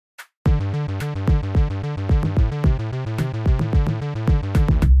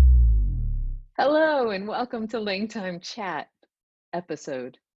Hello and welcome to Ling Time Chat,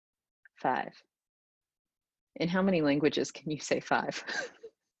 episode 5. In how many languages can you say 5?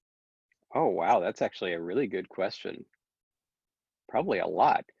 Oh, wow, that's actually a really good question. Probably a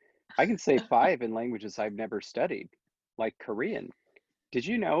lot. I can say 5 in languages I've never studied, like Korean. Did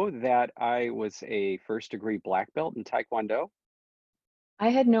you know that I was a first degree black belt in Taekwondo? I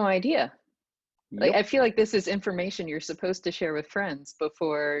had no idea. Like, Yep. I feel like this is information you're supposed to share with friends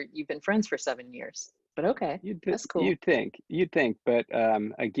before you've been friends for 7 years. But okay, that's cool. You'd think, but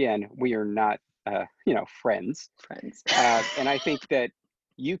again, we are not, friends. Friends. And I think that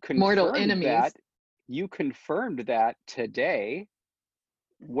you Mortal confirmed enemies. that, you confirmed that today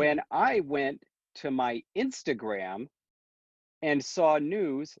when Mhm. I went to my Instagram and saw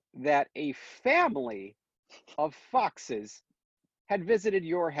news that a family of foxes had visited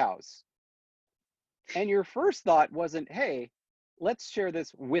your house. And your first thought wasn't, hey, let's share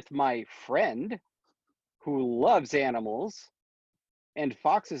this with my friend who loves animals and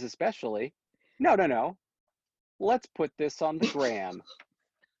foxes especially. No, no, no. Let's put this on the gram.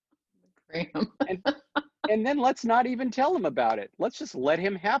 Graham. And and then let's not even tell him about it. Let's just let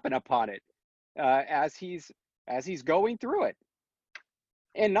him happen upon it as he's going through it.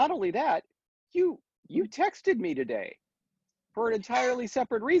 And not only that, you texted me today for an entirely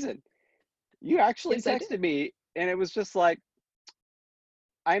separate reason. You actually Yes, I did. texted me, and it was just like,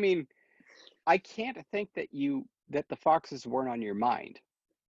 I mean, I can't think that the foxes weren't on your mind.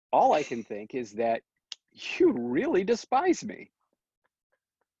 All I can think is that you really despise me.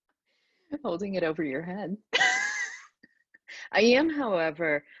 Holding it over your head. I am,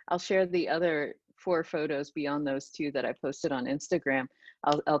 however, I'll share the other 4 photos beyond those 2 that I posted on Instagram.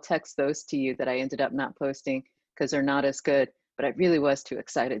 I'll text those to you that I ended up not posting because they're not as good, but I really was too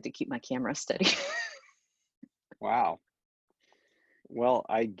excited to keep my camera steady. Wow. Well,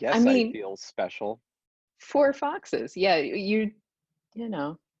 I I guess I mean, feel special. 4 foxes. Yeah, you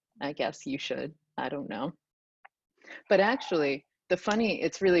know, I guess you should. I don't know. But actually,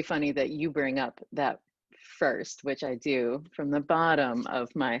 it's really funny that you bring up that first, which I do from the bottom of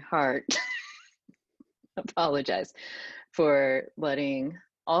my heart. Apologize for letting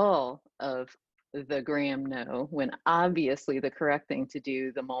all of the gram know when obviously the correct thing to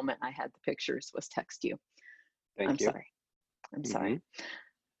do the moment I had the pictures was text you. I'm Thank you. sorry. I'm Hmm. sorry.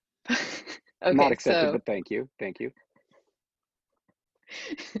 Not Okay, accepted, so but thank you. Thank you.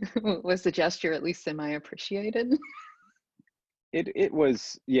 was the gesture at least semi appreciated? It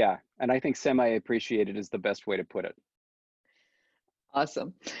was, yeah, and I think semi appreciated is the best way to put it.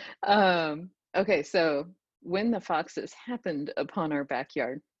 Awesome. Okay, so when the foxes happened upon our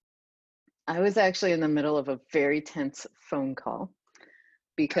backyard, I was actually in the middle of a very tense phone call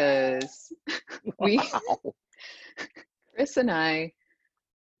because we, Wow. Chris and I,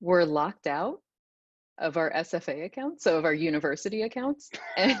 were locked out of our SFA accounts, so of our university accounts.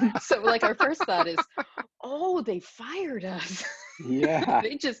 And so like our first thought is, oh, they fired us. Yeah.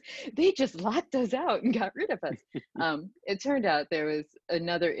 they just locked us out and got rid of us. It turned out there was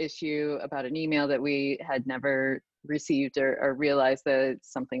another issue about an email that we had never received or realized that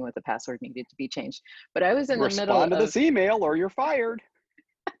something with the password needed to be changed. But I was in the middle Respond to of this email or you're fired.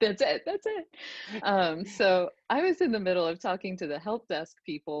 that's it. So I was in the middle of talking to the help desk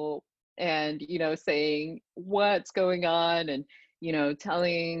people and, saying what's going on and,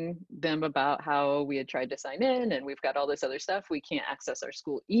 telling them about how we had tried to sign in and we've got all this other stuff. We can't access our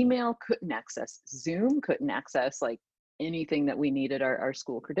school email, couldn't access Zoom, couldn't access like anything that we needed our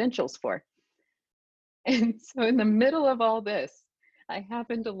school credentials for. And so in the middle of all this, I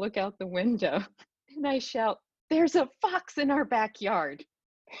happen to look out the window and I shout, "There's a fox in our backyard."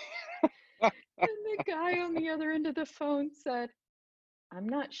 And the guy on the other end of the phone said, "I'm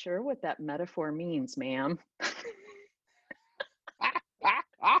not sure what that metaphor means, ma'am."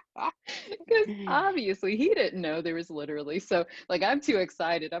 Because obviously he didn't know there was literally. So, like, I'm too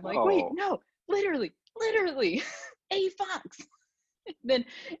excited. I'm like, wait, Oh, no, literally, a fox. And then,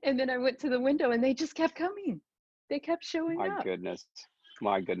 and then I went to the window and they just kept coming. They kept showing my up. goodness.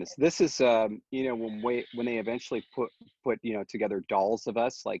 My goodness. This is when they eventually put together dolls of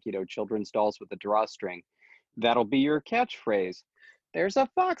us, like children's dolls with a drawstring, that'll be your catchphrase. There's a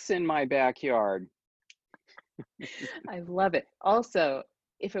fox in my backyard. I love it. Also,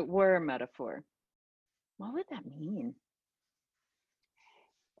 if it were a metaphor, what would that mean?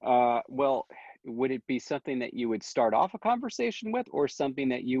 Well, would it be something that you would start off a conversation with, or something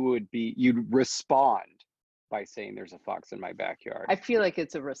that you'd respond by saying there's a fox in my backyard? I feel like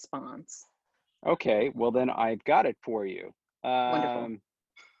it's a response. Okay, well then I've got it for you. Wonderful. Um,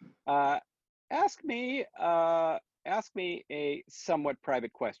 uh, ask me a somewhat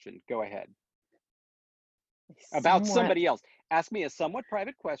private question. Go ahead. About Somewhat. somebody else. Ask me a somewhat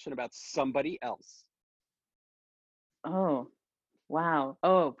private question about somebody else. Oh, wow.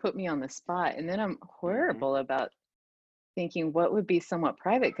 Oh, put me on the spot. And then I'm Hmm. horrible about thinking what would be somewhat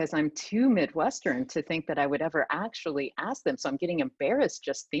private because I'm too Midwestern to think that I would ever actually ask them. So I'm getting embarrassed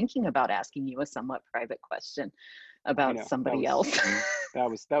just thinking about asking you a somewhat private question I about know somebody else. that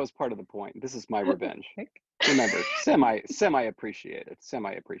was part of the point. This is my revenge. Heck. Remember, semi appreciated,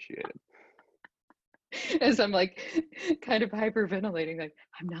 semi appreciated. As I'm like kind of hyperventilating, like,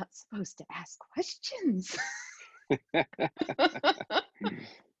 I'm not supposed to ask questions.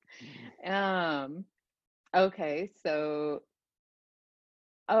 um, okay, so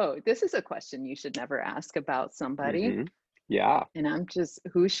oh, this is a question you should never ask about somebody. Hmm. Yeah, And I'm just,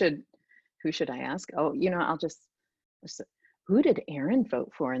 who should I ask? Oh, I'll just, who did Aaron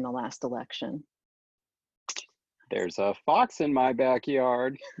vote for in the last election? there's a fox in my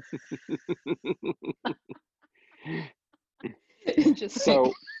backyard. Just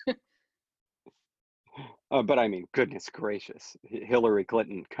So, but I mean, goodness gracious, Hillary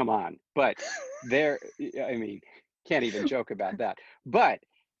Clinton, come on. But there, I mean, can't even joke about that. But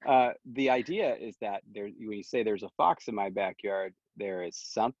the idea is that when you say there's a fox in my backyard, there is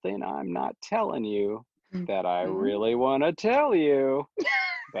something I'm not telling you that I mm, really want to tell you,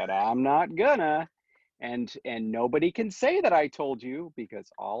 but I'm not gonna. And nobody can say that I told you because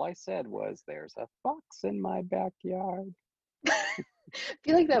all I said was there's a fox in my backyard. I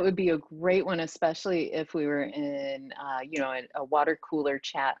feel like that would be a great one, especially if we were in, in a water cooler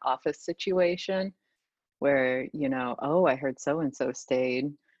chat office situation where, oh, I heard so and so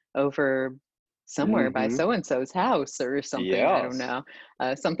stayed over somewhere by Mm-hmm. so and so's house or something. I don't Yes.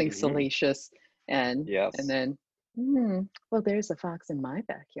 know, something Mm-hmm. salacious, and Yes. then, hmm, well, there's a fox in my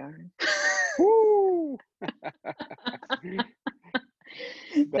backyard. Woo!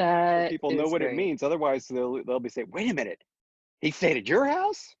 Better make sure That people know is what it great. means. Otherwise, they'll be saying, "Wait a minute, he stayed at your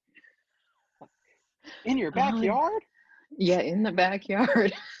house in your Oh, backyard?" yeah, in the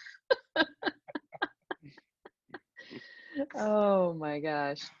backyard. Oh my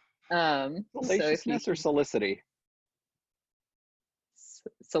gosh. So if you Salaciousness or can, solicity?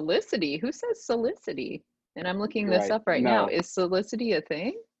 Solicity, who says solicity? And I'm looking You're this right. up right now. No, Is solicity a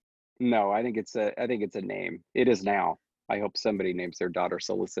thing? no. I think it's a name. It is now. I hope somebody names their daughter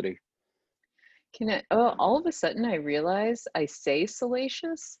Solicity. Can it, oh, all of a sudden I realize I say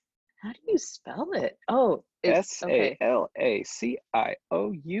salacious. How do you spell it? Oh, it's okay.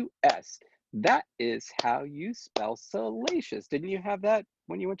 Salacious. That is how you spell salacious. Didn't you have that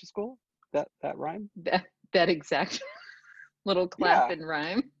when you went to school? That rhyme? That exact little clap Yeah, and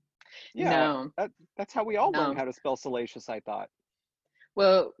rhyme. yeah. No, That's how we all learn no. how to spell salacious, I thought.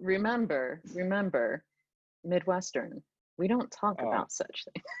 Well, remember, Midwestern. We don't talk Oh, about such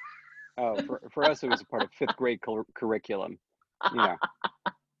oh, for us, it was a part of fifth grade curriculum. You know,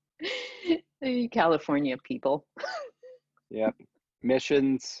 things. California people. yep.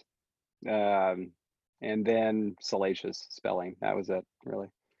 Missions, um, and then salacious spelling. That was it, really.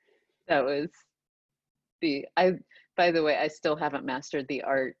 That was I by the way, I still haven't mastered the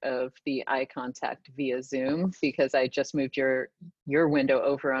art of the eye contact via Zoom because I just moved your window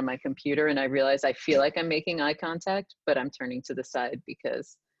over on my computer and I realize I feel like I'm making eye contact, but I'm turning to the side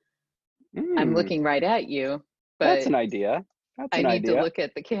because I'm Mm, looking right at you, that's but an idea. That's I an need to idea. look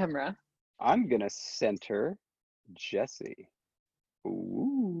at the camera. I'm gonna center Jesse.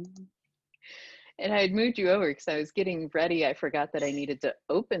 Ooh. And I had moved you over because I was getting ready. I forgot that I needed to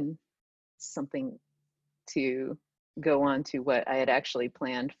open something to go on to what I had actually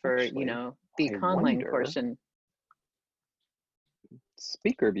planned for, Actually, the I conlang wonder. portion.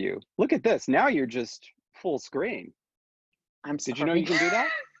 Speaker view. Look at this. Now you're just full screen. I'm Did you know you sorry. can do that?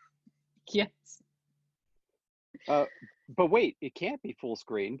 Yes. Uh, but wait, it can't be full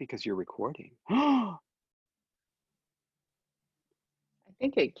screen because you're recording. But I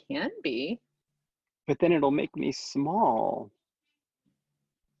think it can be. then it'll make me small.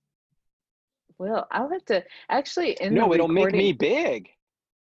 Well, I'll have to actually in the No, it'll make me recording. big.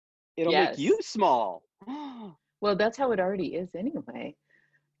 It'll make you Yes. small. Well, that's how it already is anyway.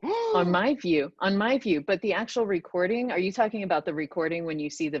 On my view, but the actual recording, are you talking about the recording when you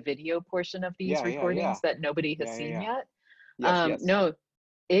see the video portion of these Yeah, yeah, yeah. recordings that nobody has Yeah, yeah, seen yeah. yet? Yes, yes. No,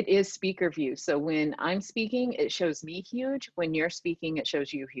 it is speaker view. So when I'm speaking, it shows me huge. When you're speaking, it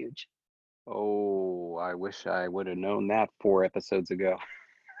shows you huge. Oh, I wish I would have known that 4 episodes ago.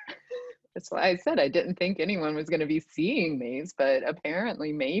 That's why I said I didn't think anyone was going to be seeing these, but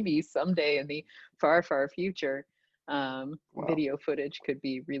apparently, maybe someday in the far, far future, Well, video footage could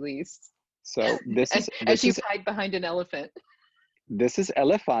be released. so this And is as this you is hide behind an elephant. this is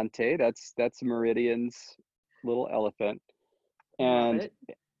Elefante. That's Meridian's. little elephant, Love and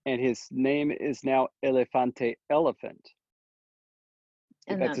it. his name is now Elefante Elephant.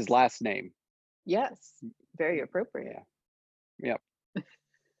 And That's his that's, last name. yes, very appropriate. Yeah. Yep.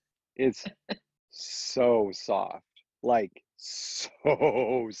 It's so soft. Like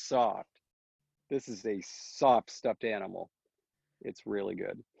so soft. This is a soft stuffed animal. It's really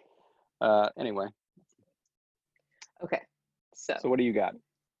good. Anyway, Okay. So, so what do you got?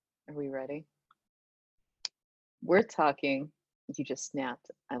 are we ready? We're talking, you just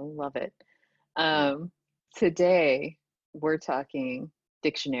snapped. I love it. Mm. Um, Today, we're talking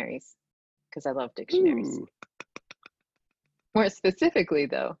dictionaries because I love dictionaries. Ooh. More specifically,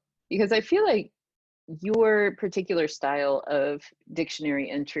 though, because I feel like your particular style of dictionary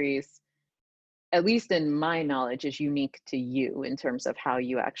entries, at least in my knowledge, is unique to you in terms of how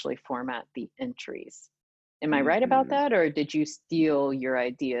you actually format the entries. Am I right about Hmm. that, or did you steal your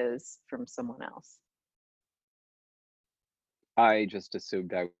ideas from someone else? I just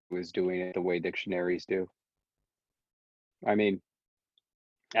assumed I was doing it the way dictionaries do. I mean,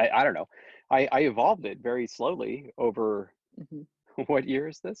 I don't know. I evolved it very slowly over Mhm. what year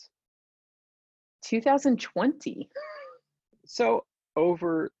is this? 2020. So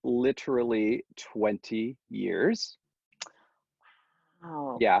over literally 20 years.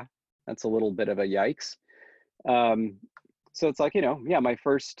 Wow. Yeah, that's a little bit of a yikes. Um, so it's like, yeah, my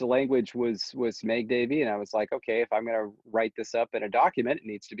first language was Meg Davy, and I was like, okay, if I'm gonna write this up in a document, it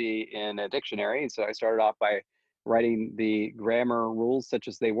needs to be in a dictionary. And so I started off by writing the grammar rules such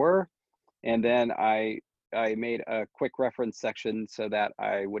as they were, and then I made a quick reference section so that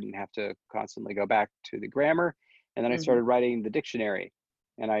I wouldn't have to constantly go back to the grammar. And then I Hmm. started writing the dictionary,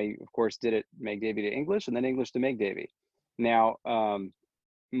 and I of course did it Meg Davy to English, and then English to Meg Davy. Now,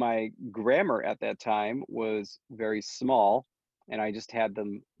 my grammar at that time was very small, and I just had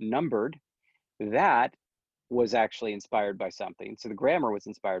them numbered. That was actually inspired by something. So the grammar was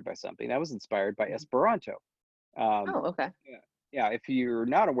inspired by something. That was inspired by Esperanto. Oh, okay. Yeah, yeah. If you're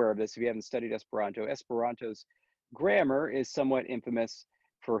not aware of this, if you haven't studied Esperanto, Esperanto's grammar is somewhat infamous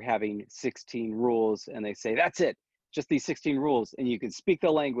for having 16 rules, and they say that's it, just these 16 rules, and you can speak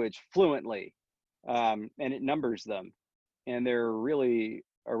the language fluently, and it numbers them, and they're really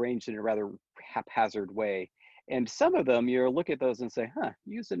arranged in a rather haphazard way. And some of them, you look at those and say, "Huh,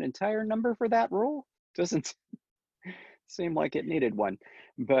 use an entire number for that rule? Doesn't seemed like it needed one."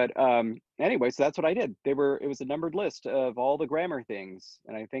 But anyway, so that's what I did. It was a numbered list of all the grammar things.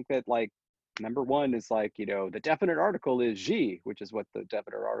 And I think that like number one is like, the definite article is G, which is what the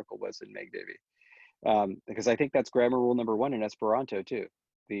definite article was in Meg Davy. Because I think that's grammar rule number one in Esperanto too.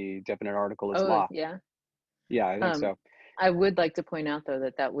 The definite article is Oh, la. yeah. Yeah, I think Um, so. I would like to point out, though,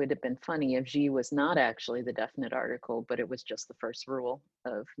 that that would have been funny if G was not actually the definite article, but it was just the first rule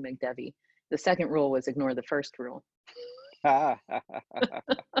of McDevie. The second rule was ignore the first rule.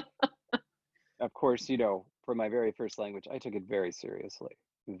 Of course, for my very first language, I took it very seriously.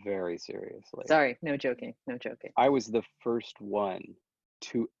 Very seriously. Sorry, no joking, no joking. I was the first one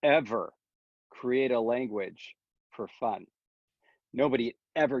to ever create a language for fun. Nobody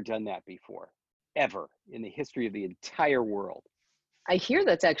had ever done that before, ever in the history of the entire world. I hear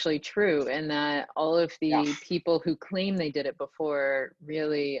that's actually true, and that all of Yeah, the people who claim they did it before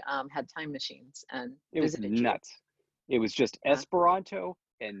really had time machines and it was visited you. nuts. It was just Yeah. Esperanto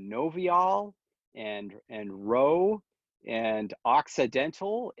and Novial and Ro and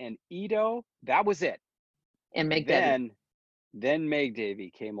Occidental and Edo. That was it. And McDevie, Then then Meg Davy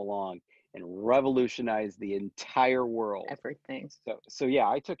came along and revolutionized the entire world. everything. So yeah,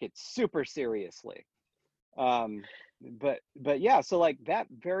 I took it super seriously. Um, but yeah, so like that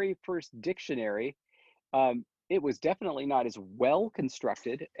very first dictionary, it was definitely not as well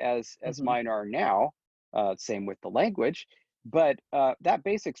constructed as Hmm. mine are now. Same with the language, but that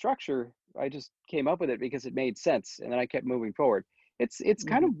basic structure, I just came up with it because it made sense, and then I kept moving forward. It's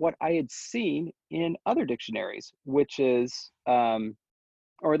kind Hmm. of what I had seen in other dictionaries, which is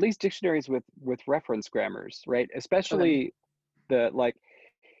or at least dictionaries with reference grammars, right? Okay. Especially the like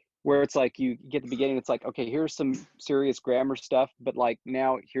where it's like you get the beginning, it's like, okay, here's some serious grammar stuff, but like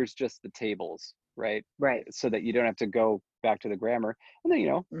now here's just the tables, right? Right. So that you don't have to go back to the grammar. And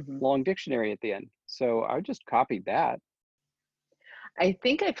then, Hmm. long dictionary at the end. So I just copied that. I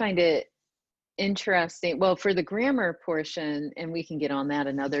think I find it interesting. Well, for the grammar portion, and we can get on that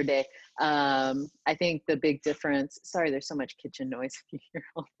another day. I think the big difference, sorry, there's so much kitchen noise if you hear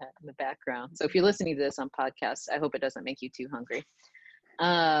all that in the background. So if you're listening to this on podcast, I hope it doesn't make you too hungry.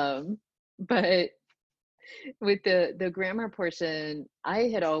 But with the grammar portion, I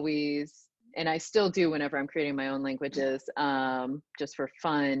had always, and I still do whenever I'm creating my own languages, just for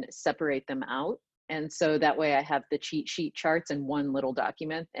fun, separate them out And so that way I have the cheat sheet charts in one little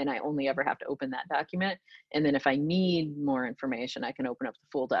document, and I only ever have to open that document. And then if I need more information, I can open up the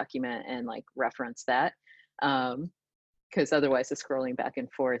full document and like reference that. Because otherwise the scrolling back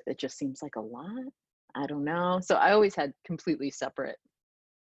and forth, it just seems like a lot. I don't know. So I always had completely separate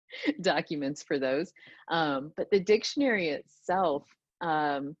documents for those. But the dictionary itself,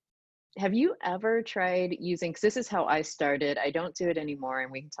 have you ever tried using, because this is how I started, I don't do it anymore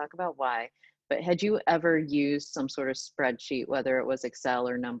and we can talk about why, but had you ever used some sort of spreadsheet, whether it was Excel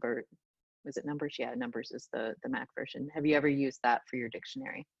or number, was it Numbers? Yeah, Numbers is the Mac version. Have you ever used that for your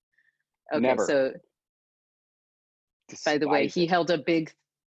dictionary? Okay, Never. so by the way, Despise he it. held a big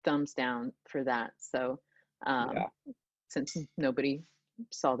thumbs down for that. So Yeah. since nobody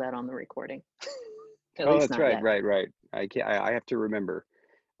saw that on the recording, at Oh, least that's not right, yet. right. I can't. I have to remember.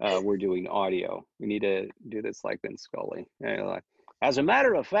 We're doing audio. We need to do this like Vin Scully. As a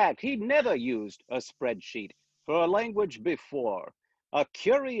matter of fact, he'd never used a spreadsheet for a language before. A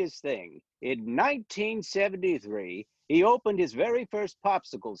curious thing, in 1973, he opened his very first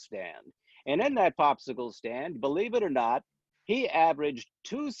popsicle stand. And in that popsicle stand, believe it or not, he averaged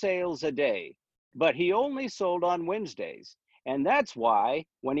 2 sales a day, but he only sold on Wednesdays. And that's why,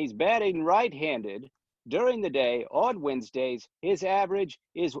 when he's batting right-handed, during the day, on Wednesdays, his average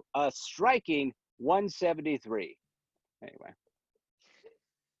is a striking 173. Anyway,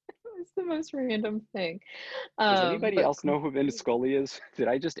 It's the most random thing. does anybody But else know who Vin Scully is? Did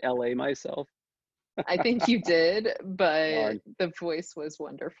I just LA myself? I think you did, but Darn. the voice was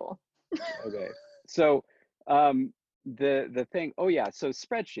wonderful. Okay. So um the thing, oh yeah, so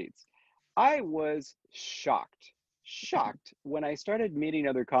spreadsheets. I was shocked when I started meeting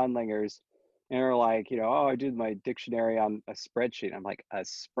other conlangers and they're like, oh, I did my dictionary on a spreadsheet. I'm like, a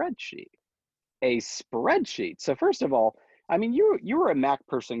spreadsheet? A spreadsheet. So first of all, I mean, you were a Mac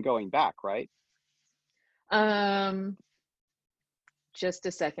person going back, right? Um, just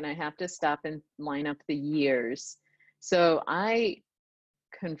a second, I have to stop and line up the years. So I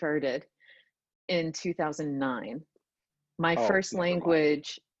converted in 2009. My Oh, first never mind.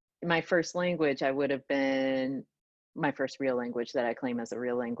 language, my first language, I would have been my first real language that I claim as a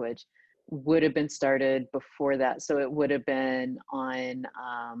real language would have been started before that. So it would have been on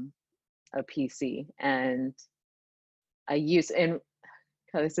a PC, and I use and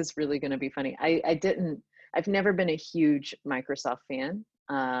oh, this is really going to be funny. I've never been a huge Microsoft fan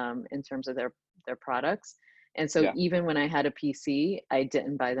in terms of their products. And so Yeah. even when I had a PC, I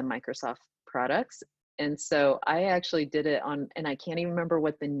didn't buy the Microsoft products. And so I actually did it on, and I can't even remember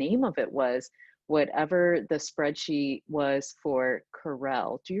what the name of it was, whatever the spreadsheet was for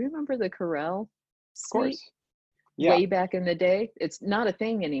Corel. Do you remember the Corel Of suite? course. Yeah. Way back in the day. It's not a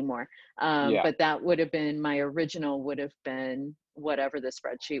thing anymore. Yeah. But that would have been my original, would have been whatever the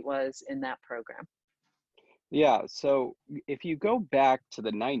spreadsheet was in that program. Yeah. So if you go back to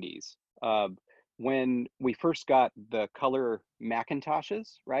the 90s, when we first got the color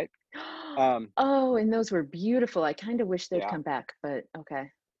Macintoshes, right? Um, Oh, and those were beautiful. I kind of wish they'd yeah. come back, but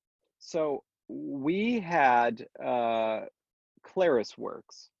okay. So we had ClarisWorks.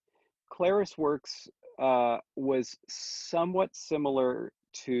 ClarisWorks was somewhat similar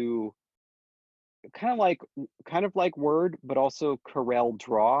to kind of like Word, but also Corel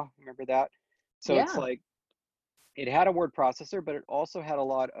Draw. Remember that? So it's Yeah. like it had a word processor, but it also had a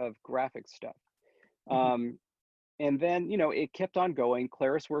lot of graphic stuff. Mhm. Um, and then, it kept on going.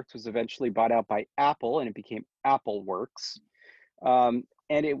 ClarisWorks was eventually bought out by Apple and it became AppleWorks.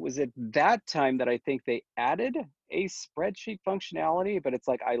 And it was at that time that I think they added a spreadsheet functionality, but it's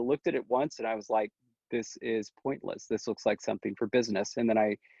like I looked at it once and I was like, this is pointless. This looks like something for business. And then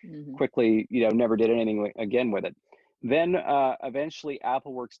I Mhm. quickly, never did anything again with it. Then eventually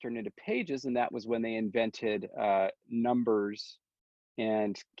AppleWorks turned into Pages, and that was when they invented Numbers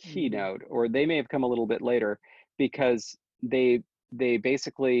and Mhm. Keynote, or they may have come a little bit later because they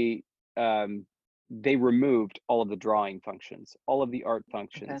basically they removed all of the drawing functions, all of the art Okay.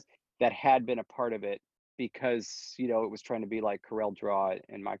 functions that had been a part of it because it was trying to be like Corel Draw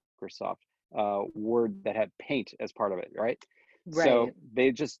and Microsoft Word that had Paint as part of it, right? So Right.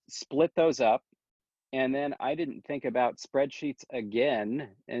 they just split those up, and then I didn't think about spreadsheets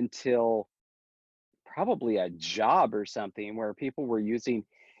again until probably a job or something where people were using.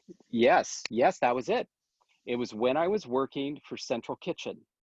 Yes, that was it. It was when I was working for Central Kitchen.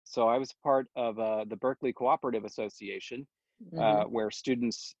 So I was part of the Berkeley Cooperative Association, Mhm. where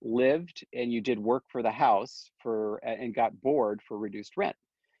students lived and you did work for the house and got board for reduced rent.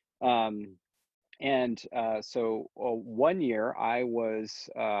 Um, and so one year I was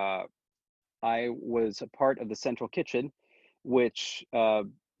a part of the Central Kitchen, which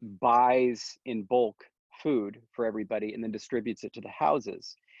buys in bulk food for everybody and then distributes it to the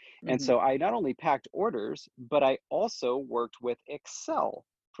houses. And Mhm. so I not only packed orders, but I also worked with Excel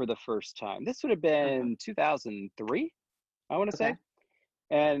for the first time. This would have Uh-huh. been 2003, I want to Okay. say.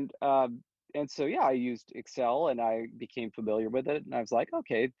 And and so yeah, I used Excel and I became familiar with it. And I was like,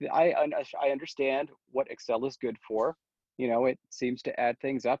 okay, I understand what Excel is good for. You know, it seems to add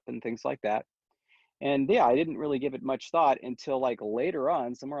things up and things like that. And yeah, I didn't really give it much thought until like later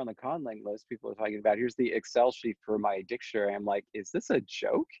on, somewhere on the Conlang list, people are talking about here's the Excel sheet for my dictionary. I'm like, is this a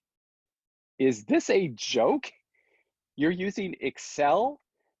joke? Is this a joke? You're using Excel,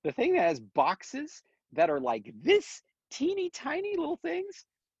 the thing that has boxes that are like this teeny tiny little things.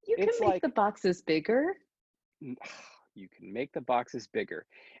 You can It's make the like boxes bigger. you can make the boxes bigger.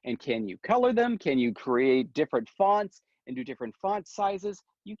 And can you color them? Can you create different fonts and do different font sizes?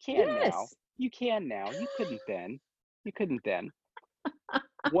 You can now. Yes. You can now. You couldn't then. You couldn't then.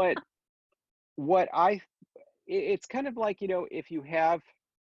 What what it's kind of like, you know, if you have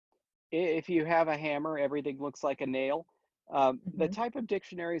a hammer, everything looks like a nail. The Mhm. type of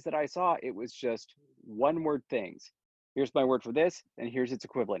dictionaries that I saw, it was just one word things. Here's my word for this, and here's its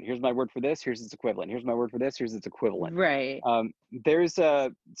equivalent. Here's my word for this, here's its equivalent. Here's my word for this, here's its equivalent. Right. There's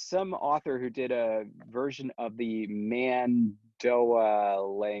some author who did a version of the Mandoa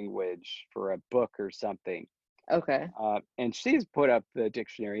language for a book or something. Okay. And she's put up the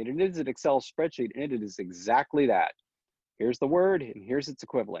dictionary, and it is an Excel spreadsheet, and it is exactly that. Here's the word, and here's its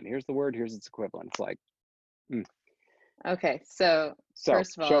equivalent. Here's the word, here's its equivalent. It's like, mm. Okay. So, So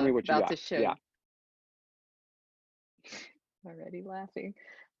first of all, show me I'm what you about to got. Yeah, show already laughing.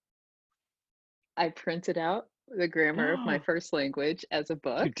 I printed out the grammar of my first language as a you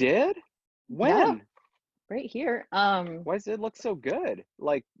book. did? Yeah, When? right here. Why does it look so good?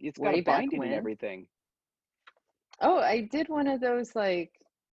 Like it's got a Way back binding and when. everything. Oh, I did one of those like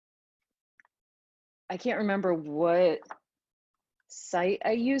I can't remember what site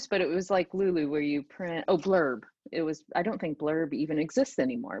I used, but it was like Lulu where you print Blurb. It was I don't think Blurb even exists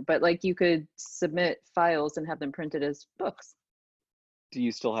anymore, but like you could submit files and have them printed as books. Do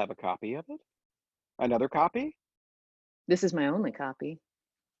you still have a copy of it? Another copy? This is my only copy.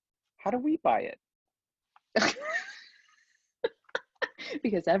 How do we buy it?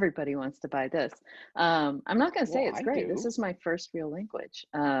 Because everybody wants to buy this. I'm not going to Well, say it's I great. This do. is my first real language.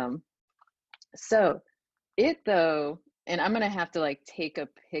 So it though, and I'm going to have to like take a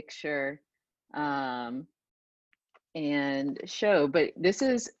picture um, and show, but this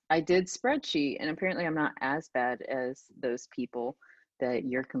is, I did spreadsheet and apparently I'm not as bad as those people that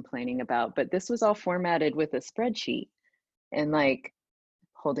you're complaining about, but this was all formatted with a spreadsheet and like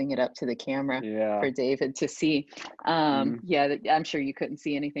holding it up to the camera Yeah. for David to see. Mm. Yeah, I'm sure you couldn't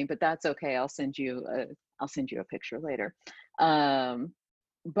see anything, but that's okay. I'll send you a picture later. Um,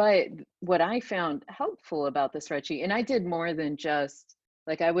 but what I found helpful about the spreadsheet, and I did more than just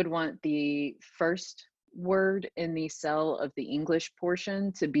like I would want the first word in the cell of the English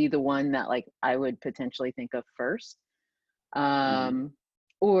portion to be the one that like I would potentially think of first, Hmm. um,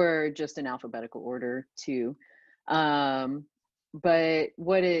 or just in alphabetical order too. Um, but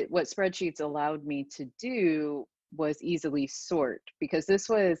what spreadsheets allowed me to do was easily sort because this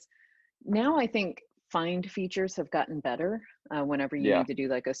was now I think find features have gotten better whenever you Yeah. need to do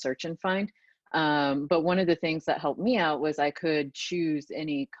like a search and find. But one of the things that helped me out was I could choose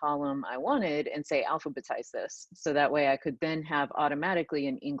any column I wanted and say alphabetize this. So that way I could then have automatically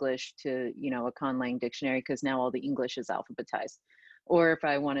in English to, you know, a Conlang dictionary because now all the English is alphabetized. Or if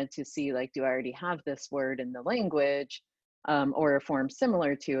I wanted to see like, do I already have this word in the language or a form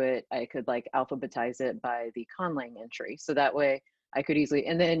similar to it, I could like alphabetize it by the Conlang entry. So that way I could easily,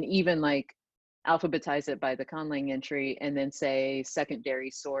 and then even like alphabetize it by the Conlang entry and then say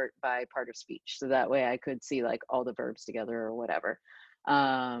secondary sort by part of speech. So that way I could see like all the verbs together or whatever.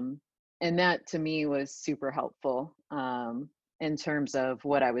 Um, and that to me was super helpful in terms of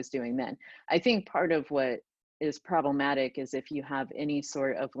what I was doing then. I think part of what is problematic is if you have any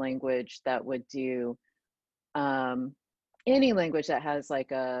sort of language that would do um, any language that has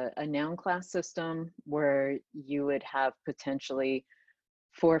like a noun class system where you would have potentially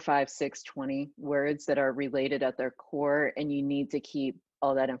 4, 5, 6, 20 words that are related at their core, and you need to keep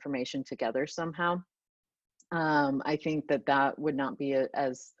all that information together somehow. I think that that would not be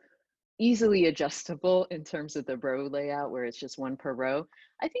as easily adjustable in terms of the row layout where it's just one per row.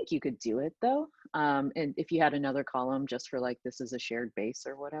 I think you could do it though. And if you had another column just for like, this is a shared base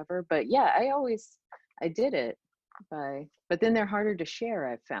or whatever. But yeah, I did it but then they're harder to share,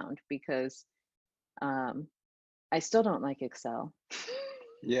 I've found, because um, I still don't like Excel.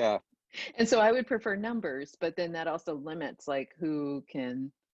 Yeah. And so I would prefer numbers, but then that also limits like who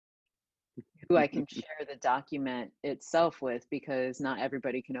can. who I can share the document itself with, because not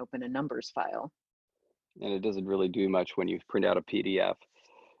everybody can open a numbers file. And it doesn't really do much when you print out a PDF.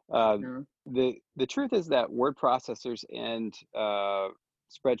 Uh, No. the truth is that word processors and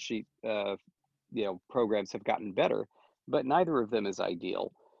spreadsheet programs have gotten better, but neither of them is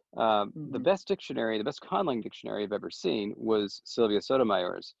ideal. The Hmm. best dictionary, the best conlang dictionary I've ever seen was Sylvia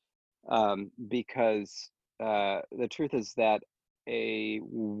Sotomayor's, because the truth is that a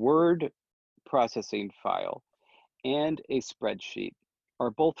word processing file and a spreadsheet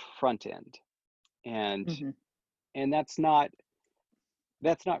are both front end, and Hmm. that's not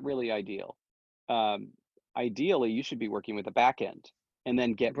really ideal. Um, Ideally, you should be working with a back end and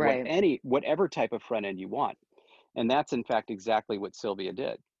then get Right. whatever type of front end you want. And that's in fact exactly what Sylvia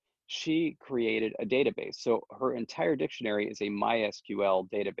did. She created a database. So her entire dictionary is a MySQL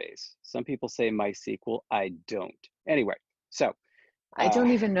database. Some people say MySQL. I don't. Anyway, so I uh,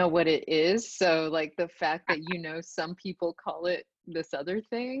 don't even know what it is. So, like, the fact that, some people call it this other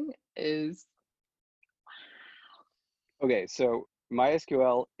thing is, okay, so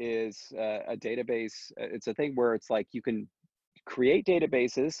MySQL is a database. It's a thing where it's like you can create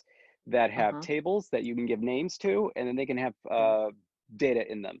databases that have uh-huh. tables that you can give names to, and then they can have Okay. data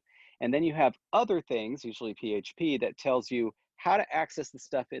in them. And then you have other things, usually PHP, that tells you how to access the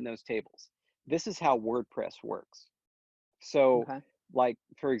stuff in those tables. This is how WordPress works. So, Okay. like,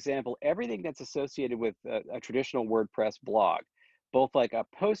 for example, everything that's associated with a traditional WordPress blog, both like a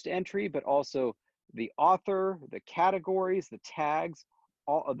post entry, but also the author, the categories, the tags,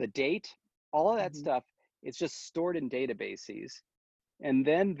 all of the date, all of that Hmm. stuff, it's just stored in databases. And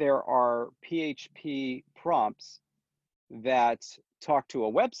then there are PHP prompts that talk to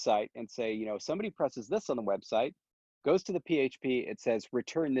a website and say, somebody presses this on the website, goes to the PHP, it says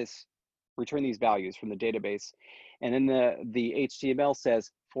return these values from the database, and then the HTML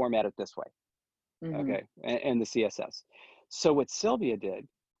says format it this way, Hmm. okay, and the CSS. So what Sylvia did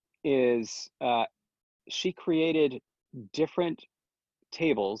is she created different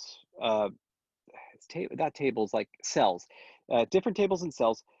tables, not tables, like cells, different tables and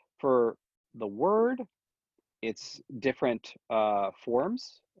cells for the word, it's different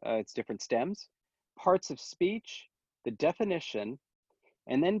forms, it's different stems, parts of speech, the definition,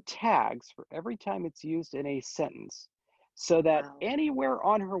 and then tags for every time it's used in a sentence. So that Wow. anywhere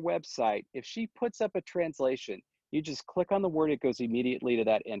on her website, if she puts up a translation, you just click on the word, it goes immediately to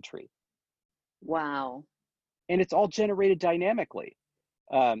that entry. Wow. And it's all generated dynamically.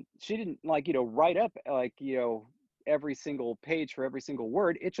 She didn't write up every single page for every single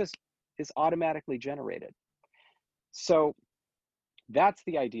word. It just is automatically generated. So that's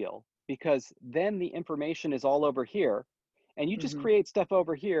the ideal, because then the information is all over here and you just Hmm. create stuff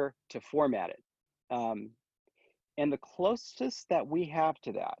over here to format it. Um, and the closest that we have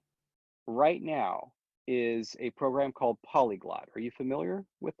to that right now is a program called Polyglot. Are you familiar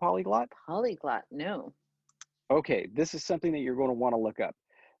with Polyglot? Polyglot, no. Okay, this is something that you're going to want to look up.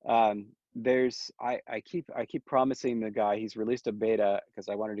 I keep promising the guy, he's released a beta because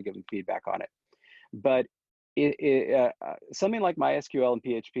I wanted to give him feedback on it. But something like MySQL and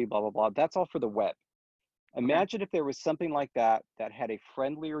PHP, blah, blah, blah, that's all for the web. Okay. Imagine if there was something like that that had a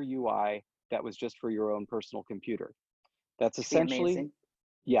friendlier UI that was just for your own personal computer. That's Should be essentially, amazing.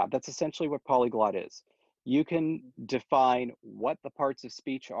 yeah, that's essentially what Polyglot is. You can define what the parts of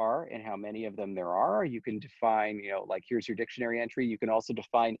speech are and how many of them there are. You can define, like here's your dictionary entry. You can also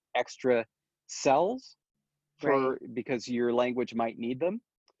define extra cells Right. for because your language might need them.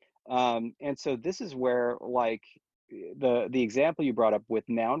 And so this is where, like, the example you brought up with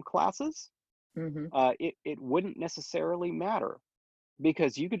noun classes, Hmm. it wouldn't necessarily matter,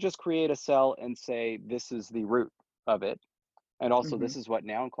 because you could just create a cell and say this is the root of it, and also Hmm. this is what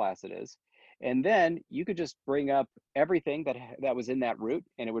noun class it is, and then you could just bring up everything that was in that root,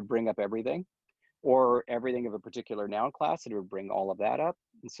 and it would bring up everything, or everything of a particular noun class, and it would bring all of that up,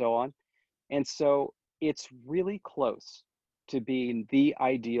 and so on. And so it's really close to being the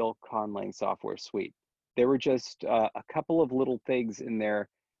ideal conlang software suite. There were just a couple of little things in there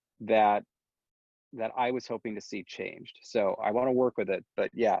that I was hoping to see changed. So I want to work with it,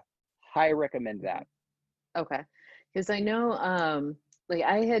 but yeah, high recommend Hmm. that. Okay. Because I know, like,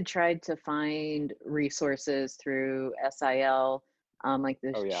 I had tried to find resources through SIL, like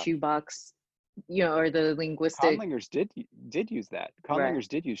the Oh yeah, shoebox, or the linguistic, conlangers did use that. right. Conlangers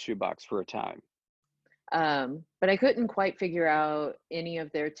did use Shoebox for a time. But I couldn't quite figure out any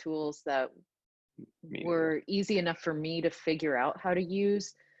of their tools that Me neither. were easy enough for me to figure out how to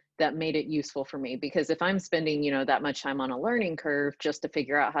use, that made it useful for me. Because if I'm spending, that much time on a learning curve just to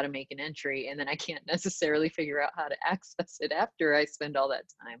figure out how to make an entry, and then I can't necessarily figure out how to access it after I spend all that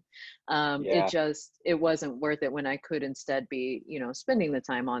time, Yeah. it wasn't worth it when I could instead be, spending the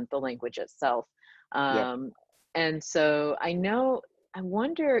time on the language itself. Yep. Um, and so I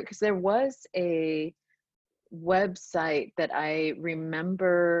wonder, because there was a website that I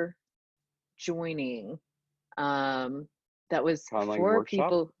remember joining, um, that was Conlang for workshop.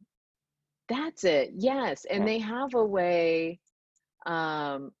 people. That's it. Yes. And Yeah. they have a way.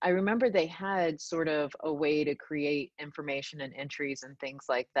 I remember they had sort of a way to create information and entries and things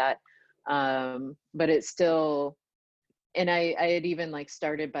like that. But it's still, and I had even like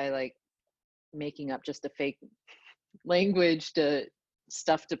started by like making up just a fake language to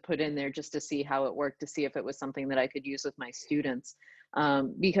stuff to put in there just to see how it worked, to see if it was something that I could use with my students.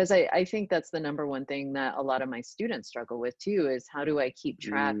 Because I think that's the number one thing that a lot of my students struggle with too, is how do I keep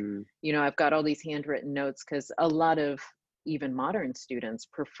track? Mm, I've got all these handwritten notes, because a lot of even modern students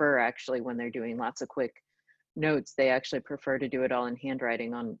prefer, actually, when they're doing lots of quick notes, they actually prefer to do it all in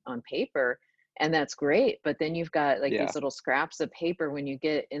handwriting on paper. And that's great, but then you've got like yeah. these little scraps of paper when you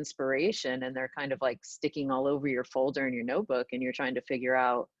get inspiration, and they're kind of like sticking all over your folder in your notebook, and you're trying to figure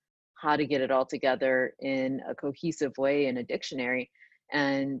out how to get it all together in a cohesive way in a dictionary.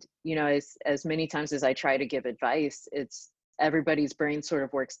 And as many times as I try to give advice, it's everybody's brain sort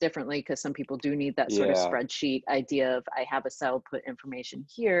of works differently, because some people do need that sort of Yeah. spreadsheet idea of, I have a cell, put information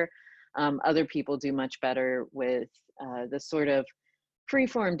here. Other people do much better with the sort of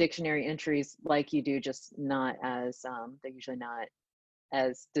free-form dictionary entries like you do, just not as they're usually not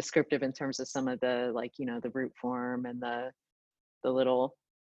as descriptive in terms of some of the, like, the root form and the little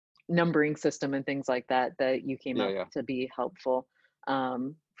numbering system and things like that that you came Yeah. up Yeah. to be helpful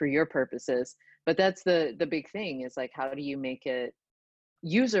for your purposes. But that's the big thing, is like, how do you make it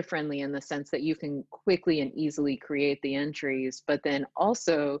user friendly in the sense that you can quickly and easily create the entries, but then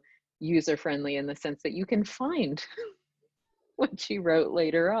also user friendly in the sense that you can find what she wrote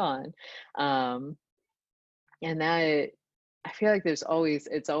later on. Um, and that, I feel like it's always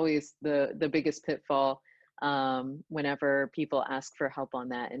the biggest pitfall whenever people ask for help on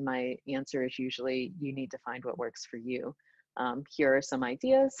that. And my answer is usually, you need to find what works for you. Here are some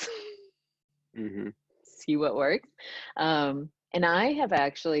ideas. Hmm. See what works. And I have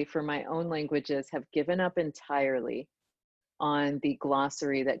actually, for my own languages, have given up entirely on the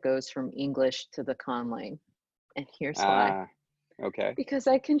glossary that goes from English to the conlang. And here's why. Ah. Okay. Because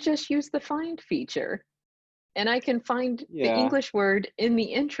I can just use the find feature, and I can find the Yeah. English word in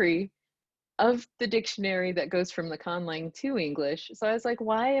the entry of the dictionary that goes from the conlang to English. So I was like,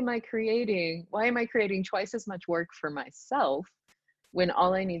 why am I creating twice as much work for myself, when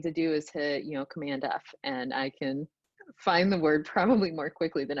all I need to do is hit, Command F, and I can find the word probably more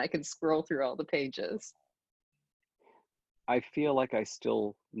quickly than I can scroll through all the pages. I feel like I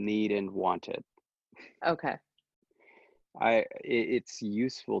still need and want it. Okay. It's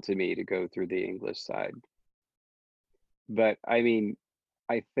useful to me to go through the English side, but I mean,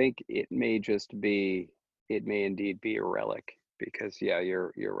 I think it may indeed be a relic because yeah,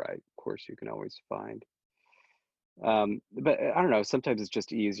 you're right. Of course, you can always find. But I don't know, sometimes it's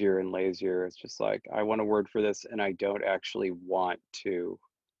just easier and lazier. It's just like I want a word for this and I don't actually want to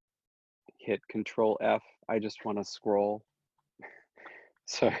hit Control F. I just want to scroll.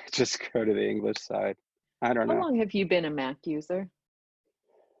 So I just go to the English side. I don't How know. long have you been a Mac user?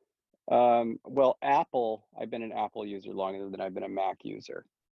 Well, Apple, I've been an Apple user longer than I've been a Mac user.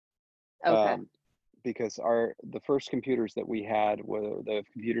 Okay. Um, because the first computers that we had were the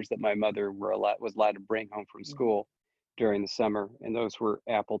computers that my mother was allowed to bring home from Mhm. school during the summer, and those were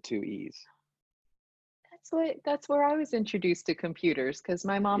Apple IIe's. That's where I was introduced to computers, because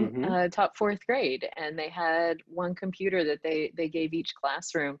my mom Mm-hmm. taught fourth grade, and they had one computer that they gave each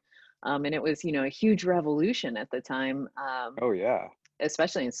classroom, and it was, a huge revolution at the time, Oh yeah.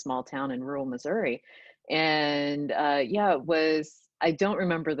 especially in small town in rural Missouri. And yeah, it was. I don't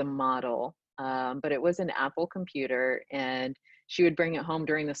remember the model, but it was an Apple computer, and she would bring it home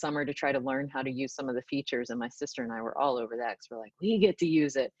during the summer to try to learn how to use some of the features. And my sister and I were all over that, because we're like, we get to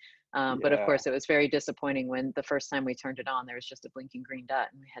use it. But of Yeah. course, it was very disappointing when the first time we turned it on, there was just a blinking green dot,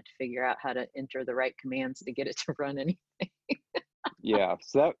 and we had to figure out how to enter the right commands to get it to run any. Yeah.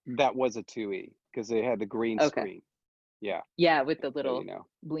 So that was a 2E because they had the green Okay. screen. Yeah. Yeah, with the So you little know.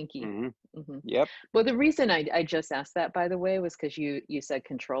 blinky. Mm-hmm. Hmm. Yep. Well, the reason I just asked that, by the way, was because you said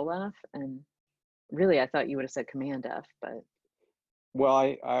Control F, and really I thought you would have said Command F, but Well,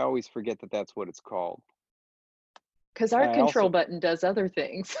 I always forget that that's what it's called. because our I control also, button does other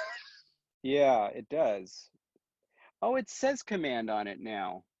things. yeah, it does. Oh, it says command on it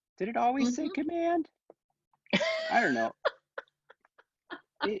now. Did it always say Mhm. command? I don't know.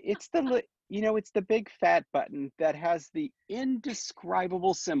 It's the it's the big fat button that has the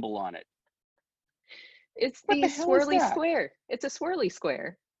indescribable symbol on it. It's What the the hell is swirly that? square. It's a swirly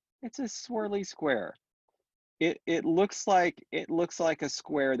square. It's a swirly square. It looks like a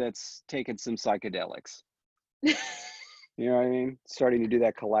square that's taken some psychedelics. You know what I mean? Starting to do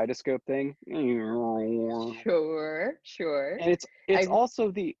that kaleidoscope thing. And Sure, sure. it's I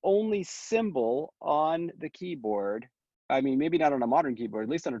also the only symbol on the keyboard. I mean, maybe not on a modern keyboard, at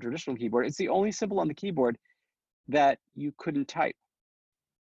least on a traditional keyboard. It's the only symbol on the keyboard that you couldn't type.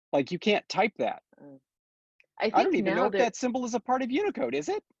 Like you can't type that. uh, I I don't think even know now if that that symbol is a part of Unicode, is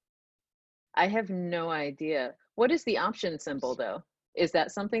it? I have no idea. What is the option symbol though? Is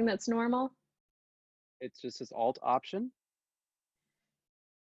that something that's normal? It's just this alt option.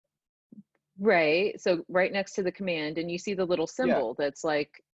 Right. So right next to the command, and you see the little Yeah. symbol that's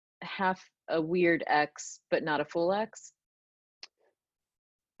like half a weird X, but not a full X.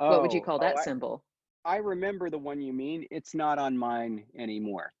 What would you Oh, call oh, that symbol? I remember the one you mean. It's not on mine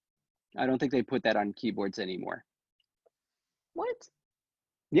anymore. I don't think they put that on keyboards anymore. What?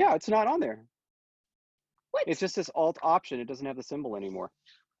 Yeah, it's not on there. It's What? just this alt option. It doesn't have the symbol anymore.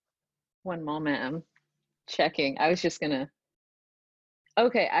 One moment, I'm checking. I was just gonna.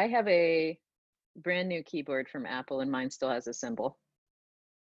 Okay, I have a brand new keyboard from Apple, and mine still has a symbol.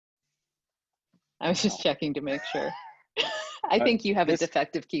 I was just Wow. checking to make sure. I Uh, think you have a this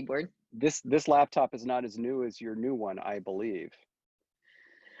defective keyboard. this laptop is not as new as your new one, I believe.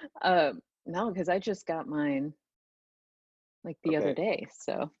 No, because I just got mine like the other Okay. day.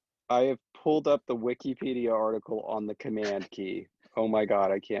 So, I have pulled up the Wikipedia article on the command key. Oh my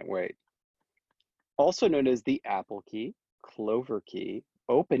God, I can't wait. Also known as the Apple key, Clover key,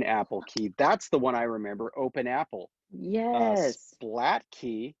 Open Apple key. That's the one I remember. Open Apple. yes. Splat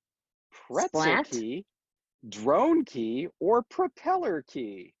key, Pretzel Splat? key, Drone key, or Propeller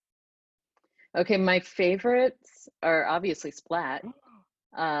key. Okay, my favorites are obviously Splat,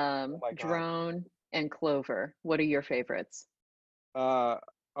 Oh my God. Drone, and Clover. What are your favorites? Uh,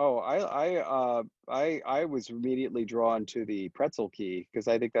 oh, I was immediately drawn to the pretzel key because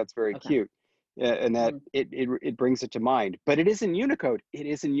I think that's very Okay. cute, and that Mm, it brings it to mind. But it is in Unicode. It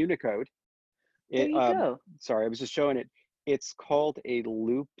is in Unicode. there It you go. sorry, I was just showing it. It's called a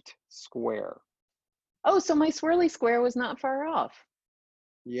looped square. Oh, so my swirly square was not far off.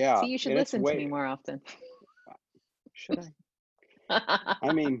 Yeah, See, you should and it's listen to way. me more often. Should I?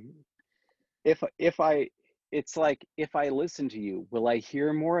 I mean, if I, it's like if I listen to you, will I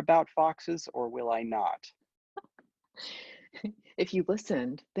hear more about foxes or will I not? If you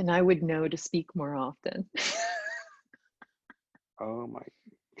listened, then I would know to speak more often. Oh my,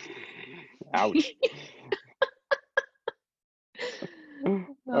 ouch.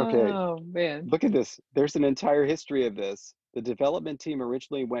 Okay, Oh man. look at this. There's an entire history of this. The development team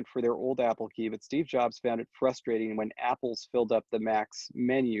originally went for their old Apple key, but Steve Jobs found it frustrating when Apple's filled up the Mac's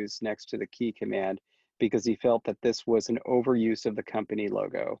menus next to the key command because he felt that this was an overuse of the company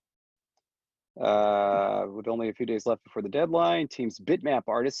logo. With only a few days left before the deadline, team's bitmap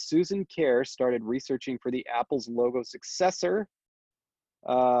artist Susan Kerr started researching for the Apple's logo successor,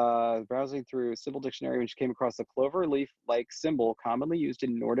 browsing through Symbol Dictionary when she came across the clover leaf-like symbol commonly used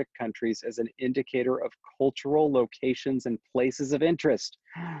in Nordic countries as an indicator of cultural locations and places of interest.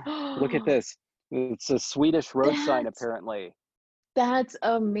 Look at this. It's a Swedish road sign, That's apparently. that's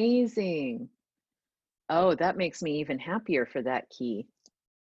amazing. Oh, that makes me even happier for that key.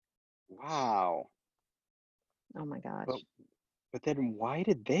 Wow. Oh my But gosh. but then why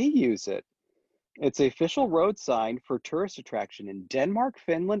did they use it? It's the official road sign for tourist attraction in Denmark,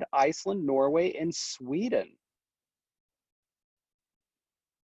 Finland, Iceland, Norway, and Sweden.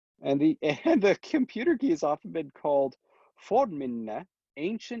 And the and the computer key has often been called Fornminne,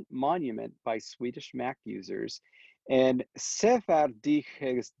 ancient monument by Swedish Mac users, and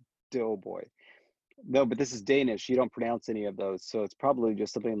Seværdighedsdagbøg. No, but this is Danish. You don't pronounce any of those, so it's probably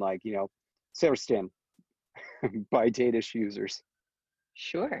just something like, Severstan by Danish users.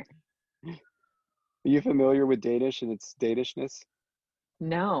 Sure. Are you familiar with Danish and its Danishness?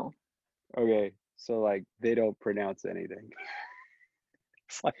 No. Okay, so like they don't pronounce anything.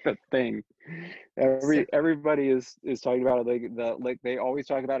 It's like the thing. So Everybody is talking about it, like they always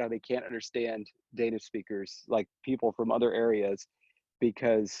talk about how they can't understand Danish speakers, like people from other areas,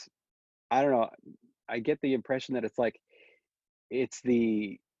 because I don't know. I get the impression that it's like it's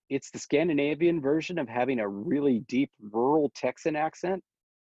the it's the Scandinavian version of having a really deep rural Texan accent.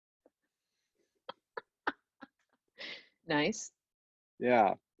 nice.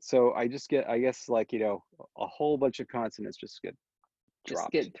 Yeah. So I just get, I guess, like, a whole bunch of consonants just get. just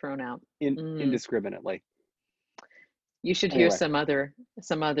dropped get thrown out. in Mm. indiscriminately. You should hear Anyway,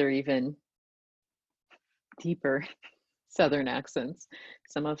 some other even deeper Southern accents.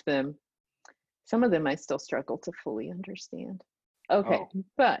 Some of them, some of them I still struggle to fully understand. Okay, oh,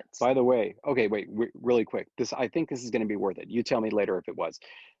 but by the way, okay, wait, really quick. I think this is going to be worth it. You tell me later if it was.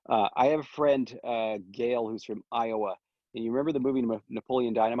 I have a friend, Gail, who's from Iowa, and you remember the movie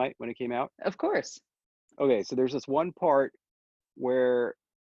Napoleon Dynamite when it came out? of course. Okay, so there's this one part where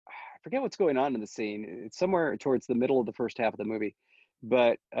I forget what's going on in the scene. It's somewhere towards the middle of the first half of the movie,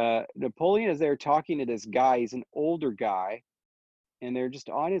 but Napoleon is there talking to this guy. He's an older guy, and they're just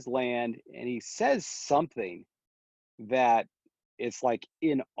on his land, and he says something that it's like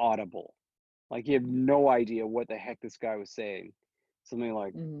inaudible. Like you have no idea what the heck this guy was saying. Something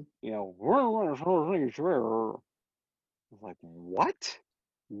like, Mhm. you know, I was like, what?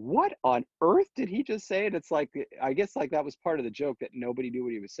 What on earth did he just say? And it's like, I guess like that was part of the joke that nobody knew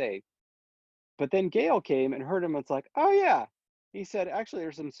what he was saying. But then Gail came and heard him. It's like, oh yeah. He said, actually,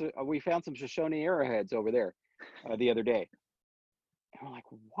 we found some Shoshone arrowheads over there the other day. And I'm like,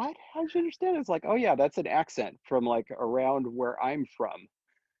 what? How did you understand? It's like, oh yeah, that's an accent from like around where I'm from.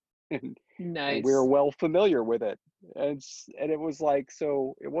 And we were Nice. well familiar with it. And it was like,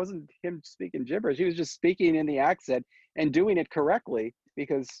 so it wasn't him speaking gibberish. He was just speaking in the accent and doing it correctly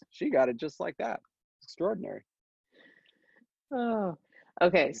because she got it just like that. Extraordinary. Oh,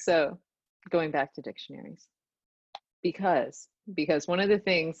 okay. So going back to dictionaries, because one of the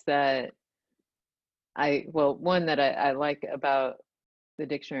things that one that I like about the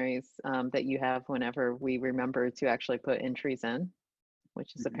dictionaries that you have whenever we remember to actually put entries in,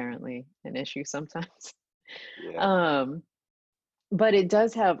 which is Mhm. apparently an issue sometimes. Yeah. Um, but it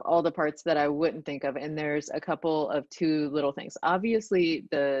does have all the parts that I wouldn't think of, and there's a couple of two little things. Obviously,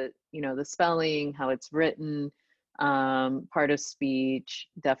 the spelling, how it's written, part of speech,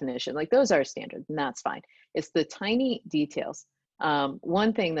 definition, like those are standard, and that's fine. It's the tiny details.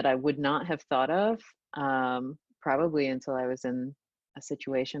 One thing that I would not have thought of, probably until I was in a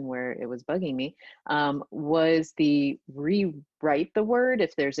situation where it was bugging me, was the rewrite the word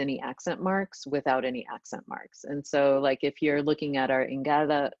if there's any accent marks without any accent marks. And so, like, if you're looking at our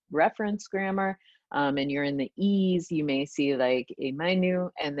Ingala reference grammar and you're in the E's, you may see like a menu,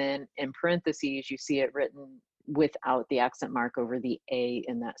 and then in parentheses, you see it written without the accent mark over the A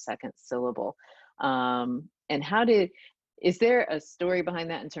in that second syllable. And is there a story behind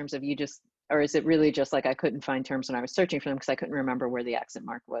that in terms of you just, or is it really just like I couldn't find terms when I was searching for them because I couldn't remember where the accent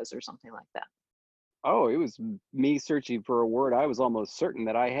mark was or something like that? Oh, it was me searching for a word I was almost certain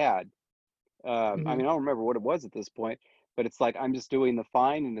that I had. I Hmm. mean, I don't remember what it was at this point, but it's like I'm just doing the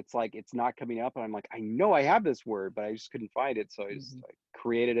find and it's like it's not coming up. And I'm like, I know I have this word, but I just couldn't find it. So I just Hmm. like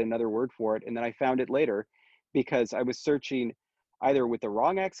created another word for it. And then I found it later because I was searching either with the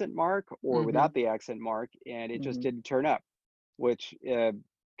wrong accent mark or Hmm. without the accent mark, and it just Hmm. didn't turn up, which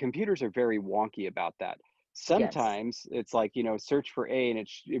computers are very wonky about that. Yes. Sometimes it's like, search for A and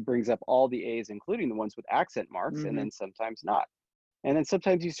it brings up all the A's, including the ones with accent marks, and Hmm. then sometimes not. And then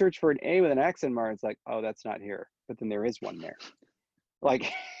sometimes you search for an A with an accent mark, it's like, oh, that's not here. But then there is one there.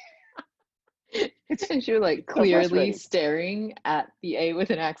 Like it's And you're like it's so clearly frustrating. staring at the A with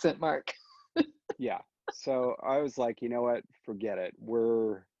an accent mark. Yeah. So I was like, you know what? Forget it.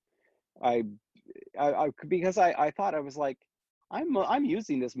 I because I thought I was like, I'm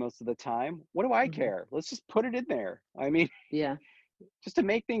using this most of the time. What do I Hmm. care? Let's just put it in there. I mean, Yeah. just to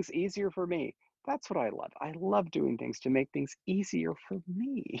make things easier for me. That's what I love. I love doing things to make things easier for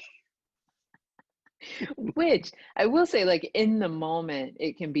me. Which I will say, like in the moment,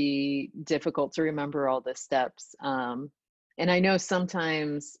 it can be difficult to remember all the steps. And I know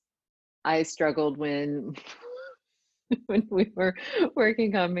sometimes I struggled when when we were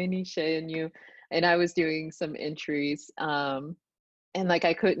working on Manisha and you, and I was doing some entries. And like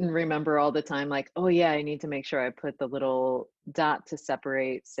I couldn't remember all the time, like, oh yeah, I need to make sure I put the little dot to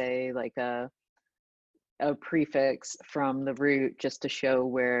separate, say, like a prefix from the root just to show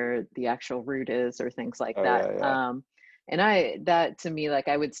where the actual root is or things like Oh that. yeah, yeah. And that to me, like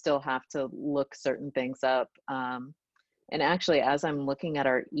I would still have to look certain things up. And actually, as I'm looking at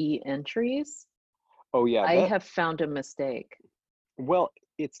our entries, Oh yeah. I That have found a mistake. Well,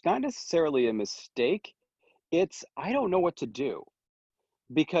 it's not necessarily a mistake. It's I don't know what to do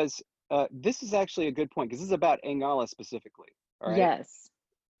because this is actually a good point because this is about Angala specifically. All right. Yes.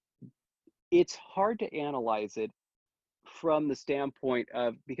 It's hard to analyze it from the standpoint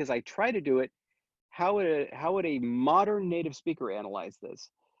of because I try to do it. How would a modern native speaker analyze this?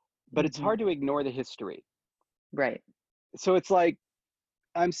 But it's Hmm. hard to ignore the history. Right. So it's like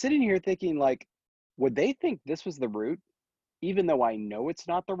I'm sitting here thinking like, would they think this was the root? even though I know it's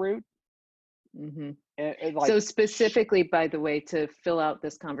not the root, Mhm. and So like, specifically, by the way, to fill out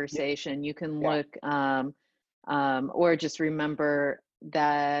this yeah, conversation, you can yeah, look, or just remember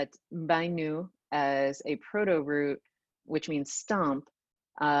that Bainu as a proto root, which means stump,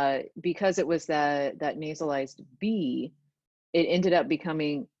 because it was that nasalized B, it ended up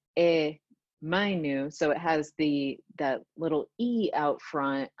becoming e Mainu. So it has that little E out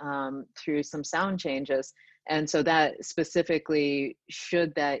front through some sound changes. And so that specifically,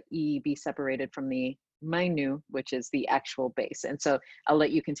 should that E be separated from the Mainu, which is the actual base. And so I'll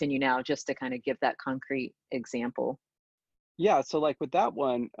let you continue now just to kind of give that concrete example. yeah. So like with that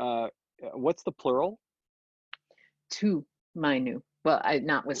one, what's the plural? To Mainu. Well,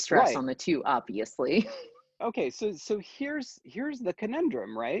 not with stress Right. on the two, obviously. Okay. So here's the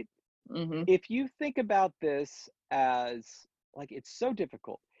conundrum, right? Hmm. If you think about this as like it's so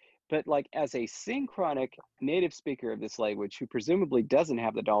difficult, but like as a synchronic native speaker of this language who presumably doesn't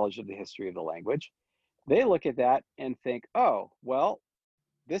have the knowledge of the history of the language, they look at that and think, oh, well,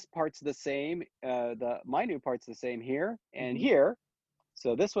 this part's the same, the minute part's the same here and Hmm. here.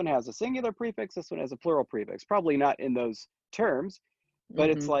 So this one has a singular prefix, this one has a plural prefix. Probably not in those terms, but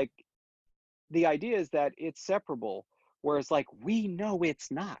it's Hmm. like the idea is that it's separable, whereas like we know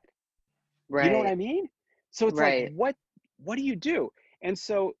it's not. You know what I Right. mean? So it's like, Right. what do you do? And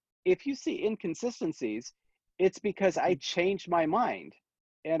so if you see inconsistencies, it's because I Hmm. changed my mind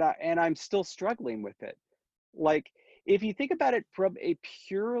and I'm still struggling with it. Like if you think about it from a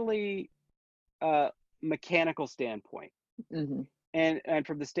purely uh, mechanical standpoint, Hmm. and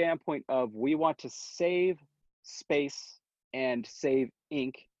from the standpoint of we want to save space and save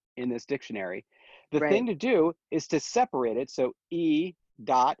ink in this dictionary, the thing Right. to do is to separate it. So e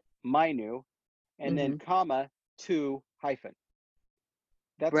dot minu and then Hmm. comma to hyphen.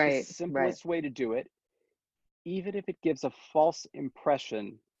 That's the Right. Right. simplest way to do it, even if it gives a false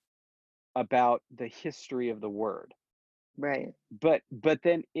impression about the history of the word. Right. But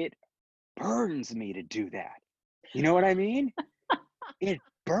then it burns me to do that. You know what I mean? It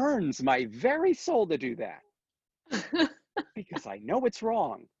burns my very soul to do that because I know it's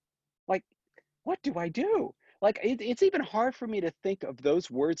wrong. Like, what do I do? Like, it's even hard for me to think of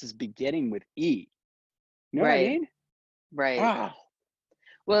those words as beginning with E. You know what I Right. mean? Right. Oh,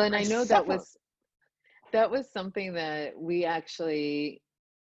 Well, and I I know suffer. that was something that we actually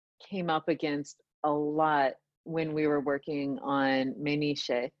came up against a lot when we were working on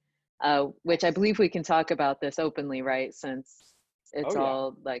Meniche, which I Yes. believe we can talk about this openly, right? Since Oh, it's yeah.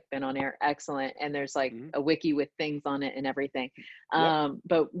 all like been on air. Excellent. And there's like Mhm. a wiki with things on it and everything. Yep.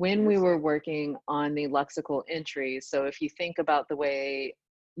 But when You're we were safe. working on the lexical entries, so if you think about the way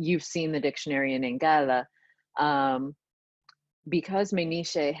you've seen the dictionary in Ingala, um, because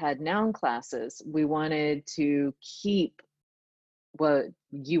Meniche had noun classes, we wanted to keep what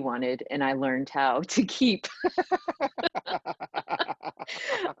you wanted, and I learned how to keep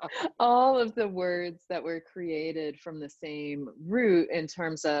all of the words that were created from the same root in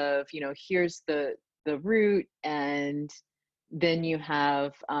terms of, here's the root, and then you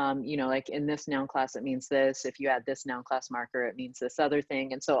have, like in this noun class, it means this. If you add this noun class marker, it means this other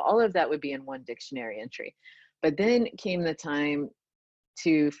thing. And so all of that would be in one dictionary entry. But then came the time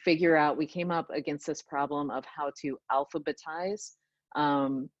to figure out, we came up against this problem of how to alphabetize,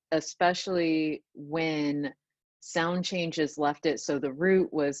 especially when sound changes left it. So the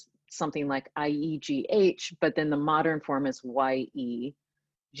root was something like IEGH, but then the modern form is YEGH.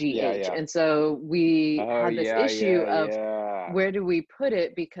 Yeah, yeah. And so we Oh, had this yeah, issue yeah, of yeah. where do we put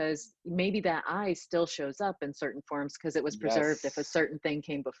it, because maybe that I still shows up in certain forms because it was preserved if a Yes. certain thing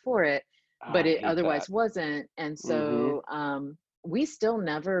came before it, Oh, but I it hate otherwise that. wasn't. And Mhm. so we still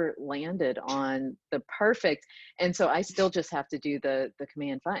never landed on the perfect. And so I still just have to do the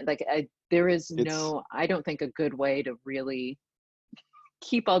command find. Like there is It's no, I don't think, a good way to really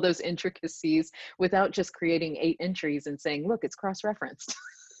keep all those intricacies without just creating 8 entries and saying, look, it's cross-referenced.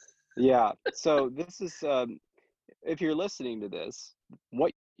 yeah. So this is if you're listening to this,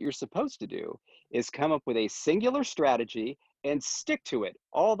 what you're supposed to do is come up with a singular strategy and stick to it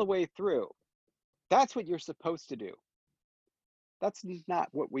all the way through. That's what you're supposed to do. That's not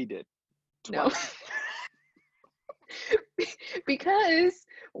what we did No. twice. Because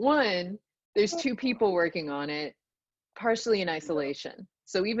one, there's two people working on it, partially in isolation.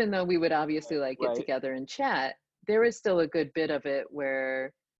 So even though we would obviously like get Right. together and chat, there is still a good bit of it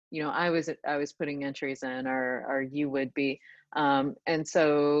where, I was putting entries in, or you would be. And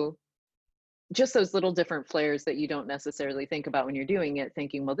so just those little different flares that you don't necessarily think about when you're doing it,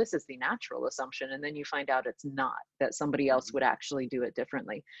 thinking, well, this is the natural assumption. And then you find out it's not, that somebody else Mhm. would actually do it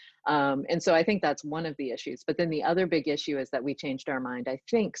differently. And so I think that's one of the issues. But then the other big issue is that we changed our mind, I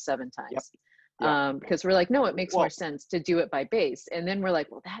think, 7 times. Yep. Yeah. Because we're like, no, it makes more Well, sense to do it by base. And then we're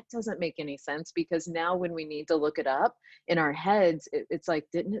like, well, that doesn't make any sense, because now when we need to look it up in our heads, it's like,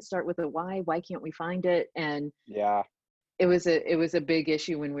 didn't it start with a Y? Why can't we find it? And yeah. it was a big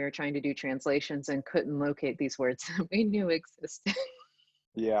issue when we were trying to do translations and couldn't locate these words that we knew existed.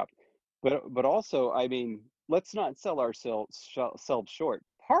 Yeah. But also, I mean, let's not sell ourselves selves short.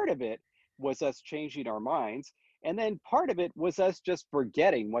 Part of it was us changing our minds, and then part of it was us just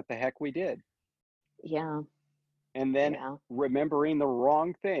forgetting what the heck we did, Yeah, and then yeah, remembering the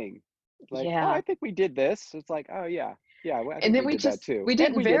wrong thing. Like, oh, I yeah. think we did this. It's like, oh yeah, yeah, well, I And think then we did that too, we and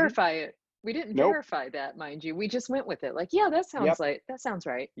didn't we didn't. verify it. We didn't Nope. verify that, mind you. We just went with it. Like, yeah, Yep. that sounds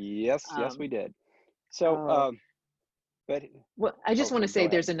right. Yes, yes, we Um, did. So, oh, but well, I just want to okay, say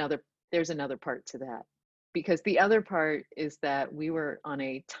go ahead. there's another part to that, because the other part is that we were on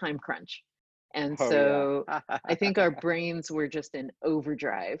a time crunch. And Oh yeah. so I think our brains were just in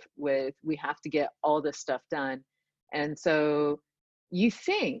overdrive with, we have to get all this stuff done. And so you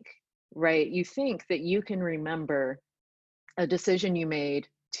think, right? You think that you can remember a decision you made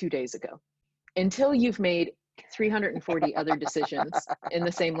 2 days ago, until you've made 340 other decisions in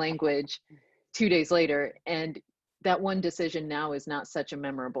the same language 2 days later. And that one decision now is not such a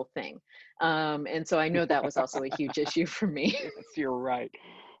memorable thing. And so I know that was also a huge issue for me. Yes, you're right.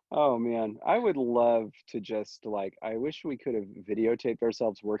 Oh man, I would love to just like, I wish we could have videotaped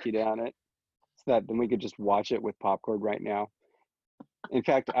ourselves working on it so that then we could just watch it with popcorn right now. In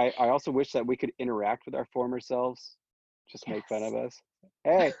fact, I also wish that we could interact with our former selves, just make fun of Yes. us.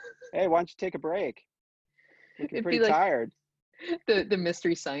 Hey, hey, why don't you take a break? Looking It'd pretty be like tired. the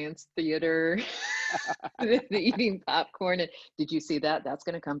Mystery Science Theater, the eating popcorn. And did you see that? That's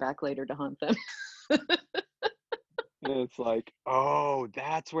going to come back later to haunt them. And it's like, oh,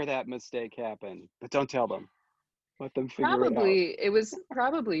 that's where that mistake happened. But don't tell them. Let them figure it out. Probably, it was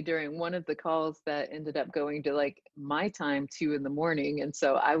probably during one of the calls that ended up going to like my time, 2 in the morning. And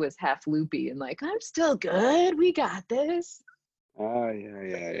so I was half loopy and like, I'm still good. We got this. Oh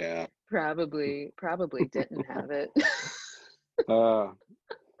yeah, yeah, Probably didn't have it. yeah.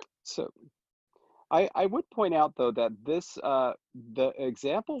 So I would point out though that this the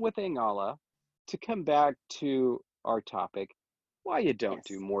example with Angala, to come back to our topic, why you don't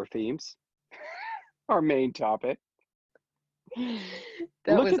do Yes. morphemes, our main topic.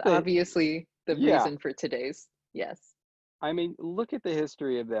 That Look was at the obviously the yeah, reason for today's. Yes. I mean, look at the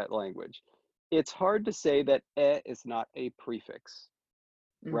history of that language. It's hard to say that is not a prefix,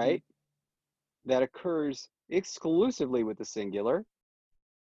 Hmm. right? That occurs exclusively with the singular,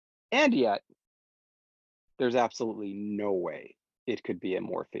 and yet there's absolutely no way it could be a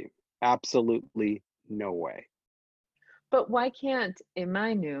morpheme. Absolutely no way. But why can't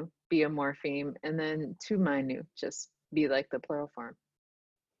Imanu be a morpheme and then Tumainu just be like the plural form?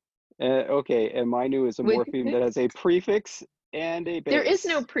 Okay, and Minu is a With, morpheme that has a prefix and a there is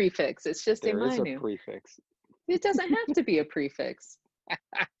no base. prefix. It's just There is a Imanu. prefix. It doesn't have to be a prefix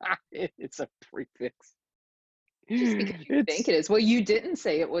It's a prefix. just because you think It's it is. Well, you didn't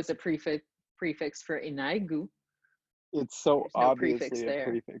say it was a prefix for Inaigu. it's so There's no prefix obviously a there.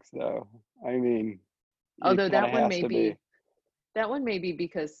 prefix though. I mean, it Although kind of has to be. that one may be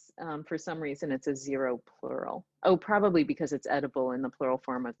because for some reason it's a zero plural. Oh, probably because it's edible and the plural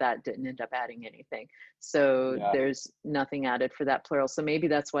form of that didn't end up adding anything. So Yeah. there's nothing added for that plural. So maybe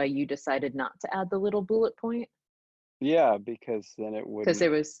that's why you decided not to add the little bullet point, Yeah, because then it because wouldn't there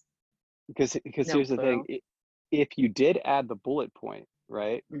was because no here's the thing, plural. if you did add the bullet point,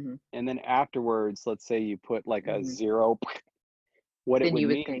 right? Hmm. And then afterwards, let's say you put like a Hmm. zero, what it Then would you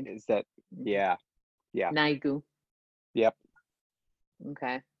would mean think is that yeah, yeah, Naigu. yep.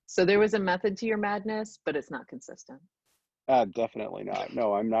 Okay. So there was a method to your madness, but it's not consistent. Definitely not.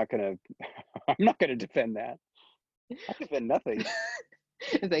 No, I'm not gonna I'm not gonna defend that. I defend nothing.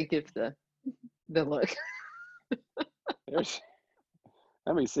 They give the look. There's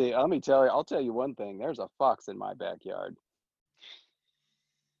let me see. Let me tell you. I'll tell you one thing. There's a fox in my backyard.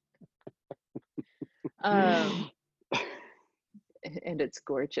 Um, and it's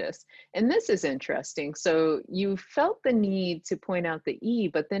gorgeous. And this is interesting. So you felt the need to point out the E,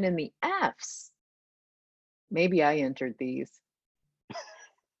 but then in the F's, maybe I entered these.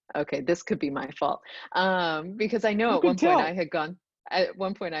 Okay, this could be my fault. Because I know Who at could one point tell? I had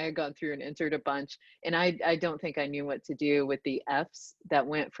gone through and entered a bunch, and I don't think I knew what to do with the F's that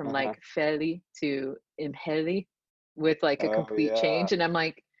went from Uh-huh. like Feli to Imheli with like a Oh complete yeah. change. And I'm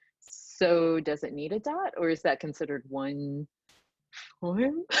like, So does it need a dot, or is that considered one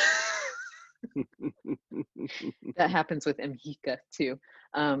form? That happens with Mhika too.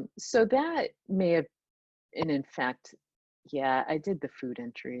 So that may have, and in fact, yeah, I did the food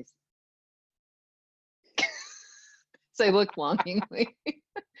entries. So I look longingly.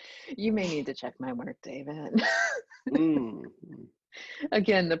 You may need to check my work, David. Mm.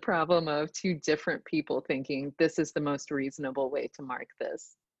 Again, the problem of two different people thinking this is the most reasonable way to mark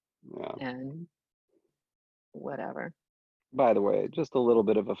this, Yeah. and whatever. By the way, just a little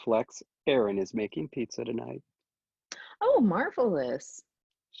bit of a flex. Erin is making pizza tonight. Oh, marvelous.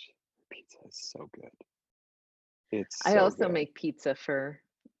 Pizza is so good. It's I so also good. make pizza for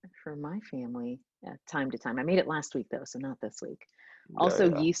my family time to time. I made it last week though, so not this week. Yeah, Also,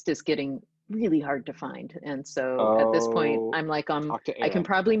 yeah. yeast is getting really hard to find, and so at this point, Oh, I'm like, talk to I can Erin.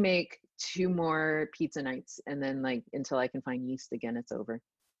 probably make 2 more pizza nights, and then like until I can find yeast again, it's over.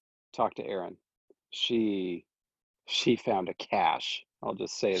 Talk to Erin. She found a cache. I'll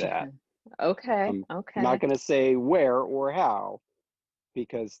just say She that. found. Okay, I'm not okay. going to say where or how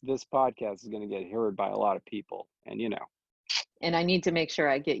because this podcast is going to get heard by a lot of people. And And I need to make sure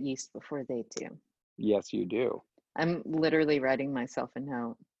I get yeast before they do. yes, you do. I'm literally writing myself a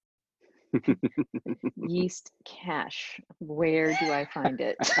note. Yeast cache. Where do I find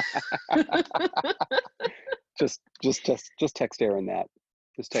it? just text Erin that.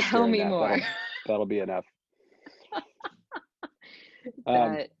 Just text Tell Erin me that. more. That'll be enough. Um,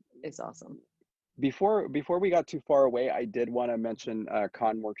 That is awesome. before we got too far away, I did want to mention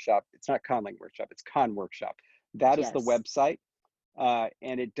Con Workshop. It's not Conlang Workshop, it's Con Workshop. That is the Yes. website.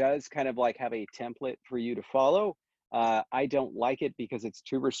 And it does kind of like have a template for you to follow. I don't like it because it's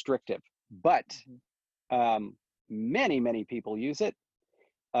too restrictive, but many people use it.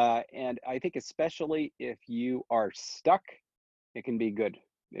 And I think especially if you are stuck, it can be good.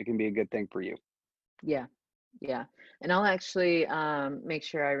 It can be a good thing for you. Yeah. Yeah. And I'll actually make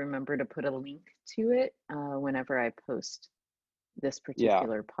sure I remember to put a link to it whenever I post this Yeah.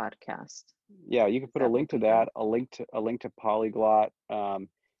 particular podcast. Yeah, you can put a That would link to be good. that, a link to Polyglot,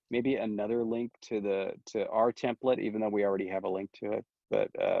 maybe another link to our template, even though we already have a link to it. But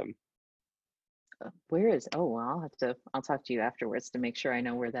Where is, oh, well, I'll talk to you afterwards to make sure I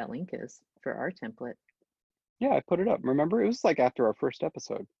know where that link is for our template. yeah, I put it up. Remember, it was like after our first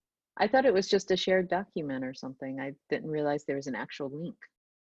episode. I thought it was just a shared document or something. I didn't realize there was an actual link.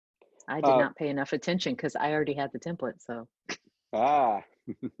 I did Uh, not pay enough attention because I already had the template. So, ah,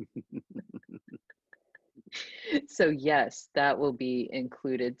 so yes, that will be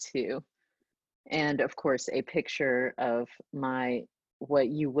included too. And of course, a picture of what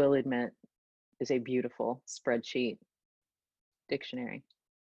you will admit is a beautiful spreadsheet dictionary.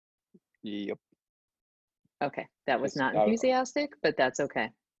 yep. Okay, that was Just not enthusiastic, but that's okay.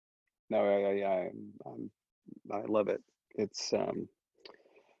 no, I love it. It's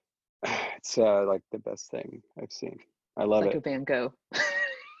it's like the best thing I've seen. I It's love like a it. Van Gogh.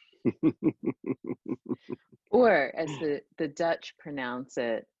 Or as the Dutch pronounce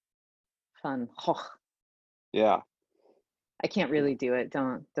it, van Gogh. Yeah, I can't really do it.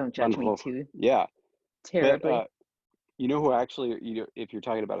 Don't Van judge me Gogh. too Yeah, but terribly. you know who actually, if you're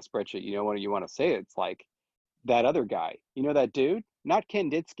talking about a spreadsheet, what you want to say? It's like that other guy. You know that dude? Not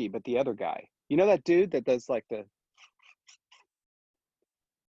Kandinsky, but the other guy. You know that dude that does like the.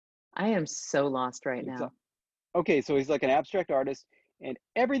 I am so lost right It's now. okay, so he's like an abstract artist, and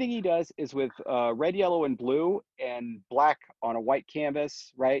everything he does is with red, yellow, and blue, and black on a white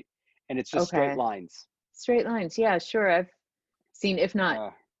canvas, right? And it's just straight Okay. lines. Straight lines. Yeah, sure. I've seen, if not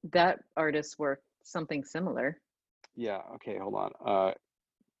Uh, that artist's work, something similar. yeah. Okay. Hold on.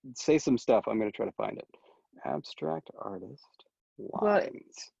 Say some stuff. I'm gonna try to find it. Abstract artist Well,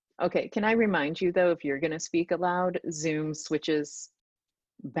 lines. okay. Can I remind you though, if you're going to speak aloud, Zoom switches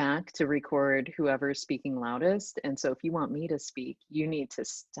back to record whoever's speaking loudest. And so if you want me to speak, you need to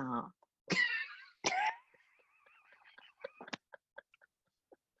stop.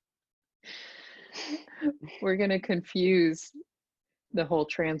 We're going to confuse the whole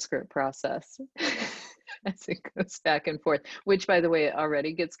transcript process as it goes back and forth, which by the way, it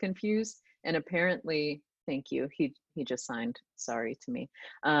already gets confused. And apparently, thank you. He just signed sorry to me.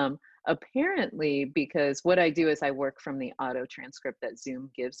 Apparently, because what I do is I work from the auto transcript that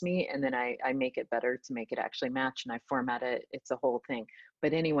Zoom gives me, and then I make it better to make it actually match, and I format it. It's a whole thing.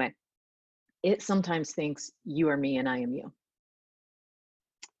 But anyway, it sometimes thinks you are me and I am you.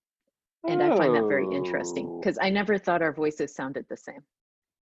 And I find that very interesting Oh, because I never thought our voices sounded the same.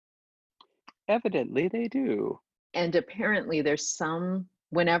 evidently they do. And apparently there's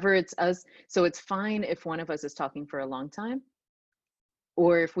whenever it's us, so it's fine if one of us is talking for a long time,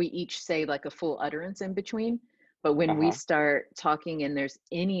 or if we each say like a full utterance in between. But when we Uh-huh. start talking and there's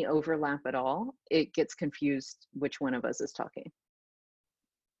any overlap at all, it gets confused which one of us is talking.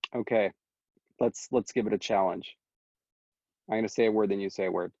 Okay. Let's give it a challenge. I'm gonna say a word, then you say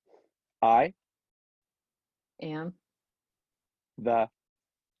a word. I, And the,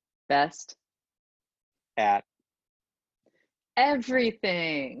 best at,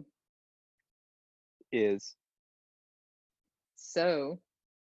 everything. is, So,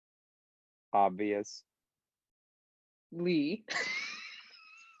 obvious, Lee,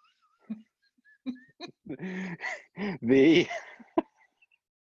 the,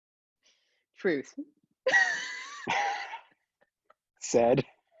 truth. said,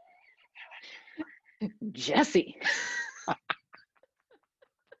 Jesse.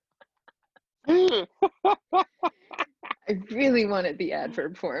 I really wanted the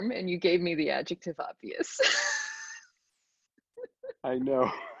adverb form, and you gave me the adjective obvious. I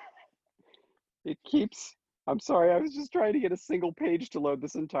know. It keeps, I'm sorry, I was just trying to get a single page to load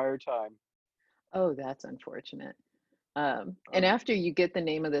this entire time. Oh, that's unfortunate. And Um, after you get the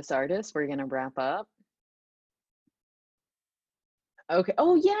name of this artist, we're gonna wrap up. Okay.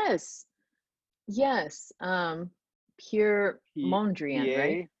 Oh, yes. Yes. Pierre P Mondrian,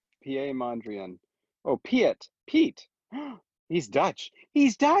 right? PA PA Mondrian. Oh, Pete. He's Dutch.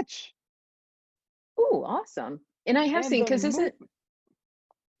 He's Dutch. Oh, awesome. And I have And seen, because the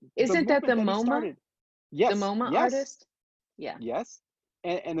isn't that the movement that he MoMA? started. The Yes, MoMA yes, artist? Yeah. yes.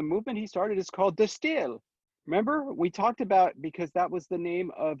 And the movement he started is called The Still. Remember, we talked about, because that was the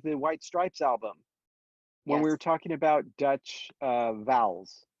name of the White Stripes album when we were Yes. talking about Dutch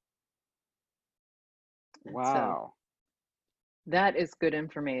vowels. And so Wow. that is good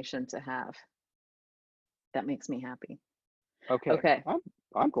information to have. That makes me happy. Okay. Okay.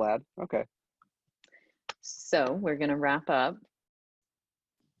 I'm glad. Okay. So we're going to wrap up.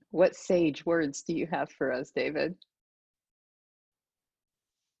 What sage words do you have for us, David?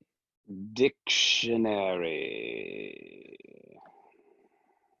 Dictionary.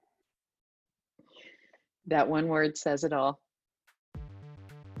 That one word says it all.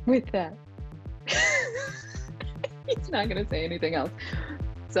 With that, he's not going to say anything else.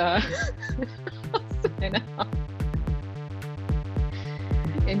 So I'll sign out.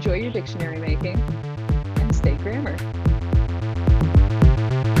 Enjoy your dictionary making and stay grammar.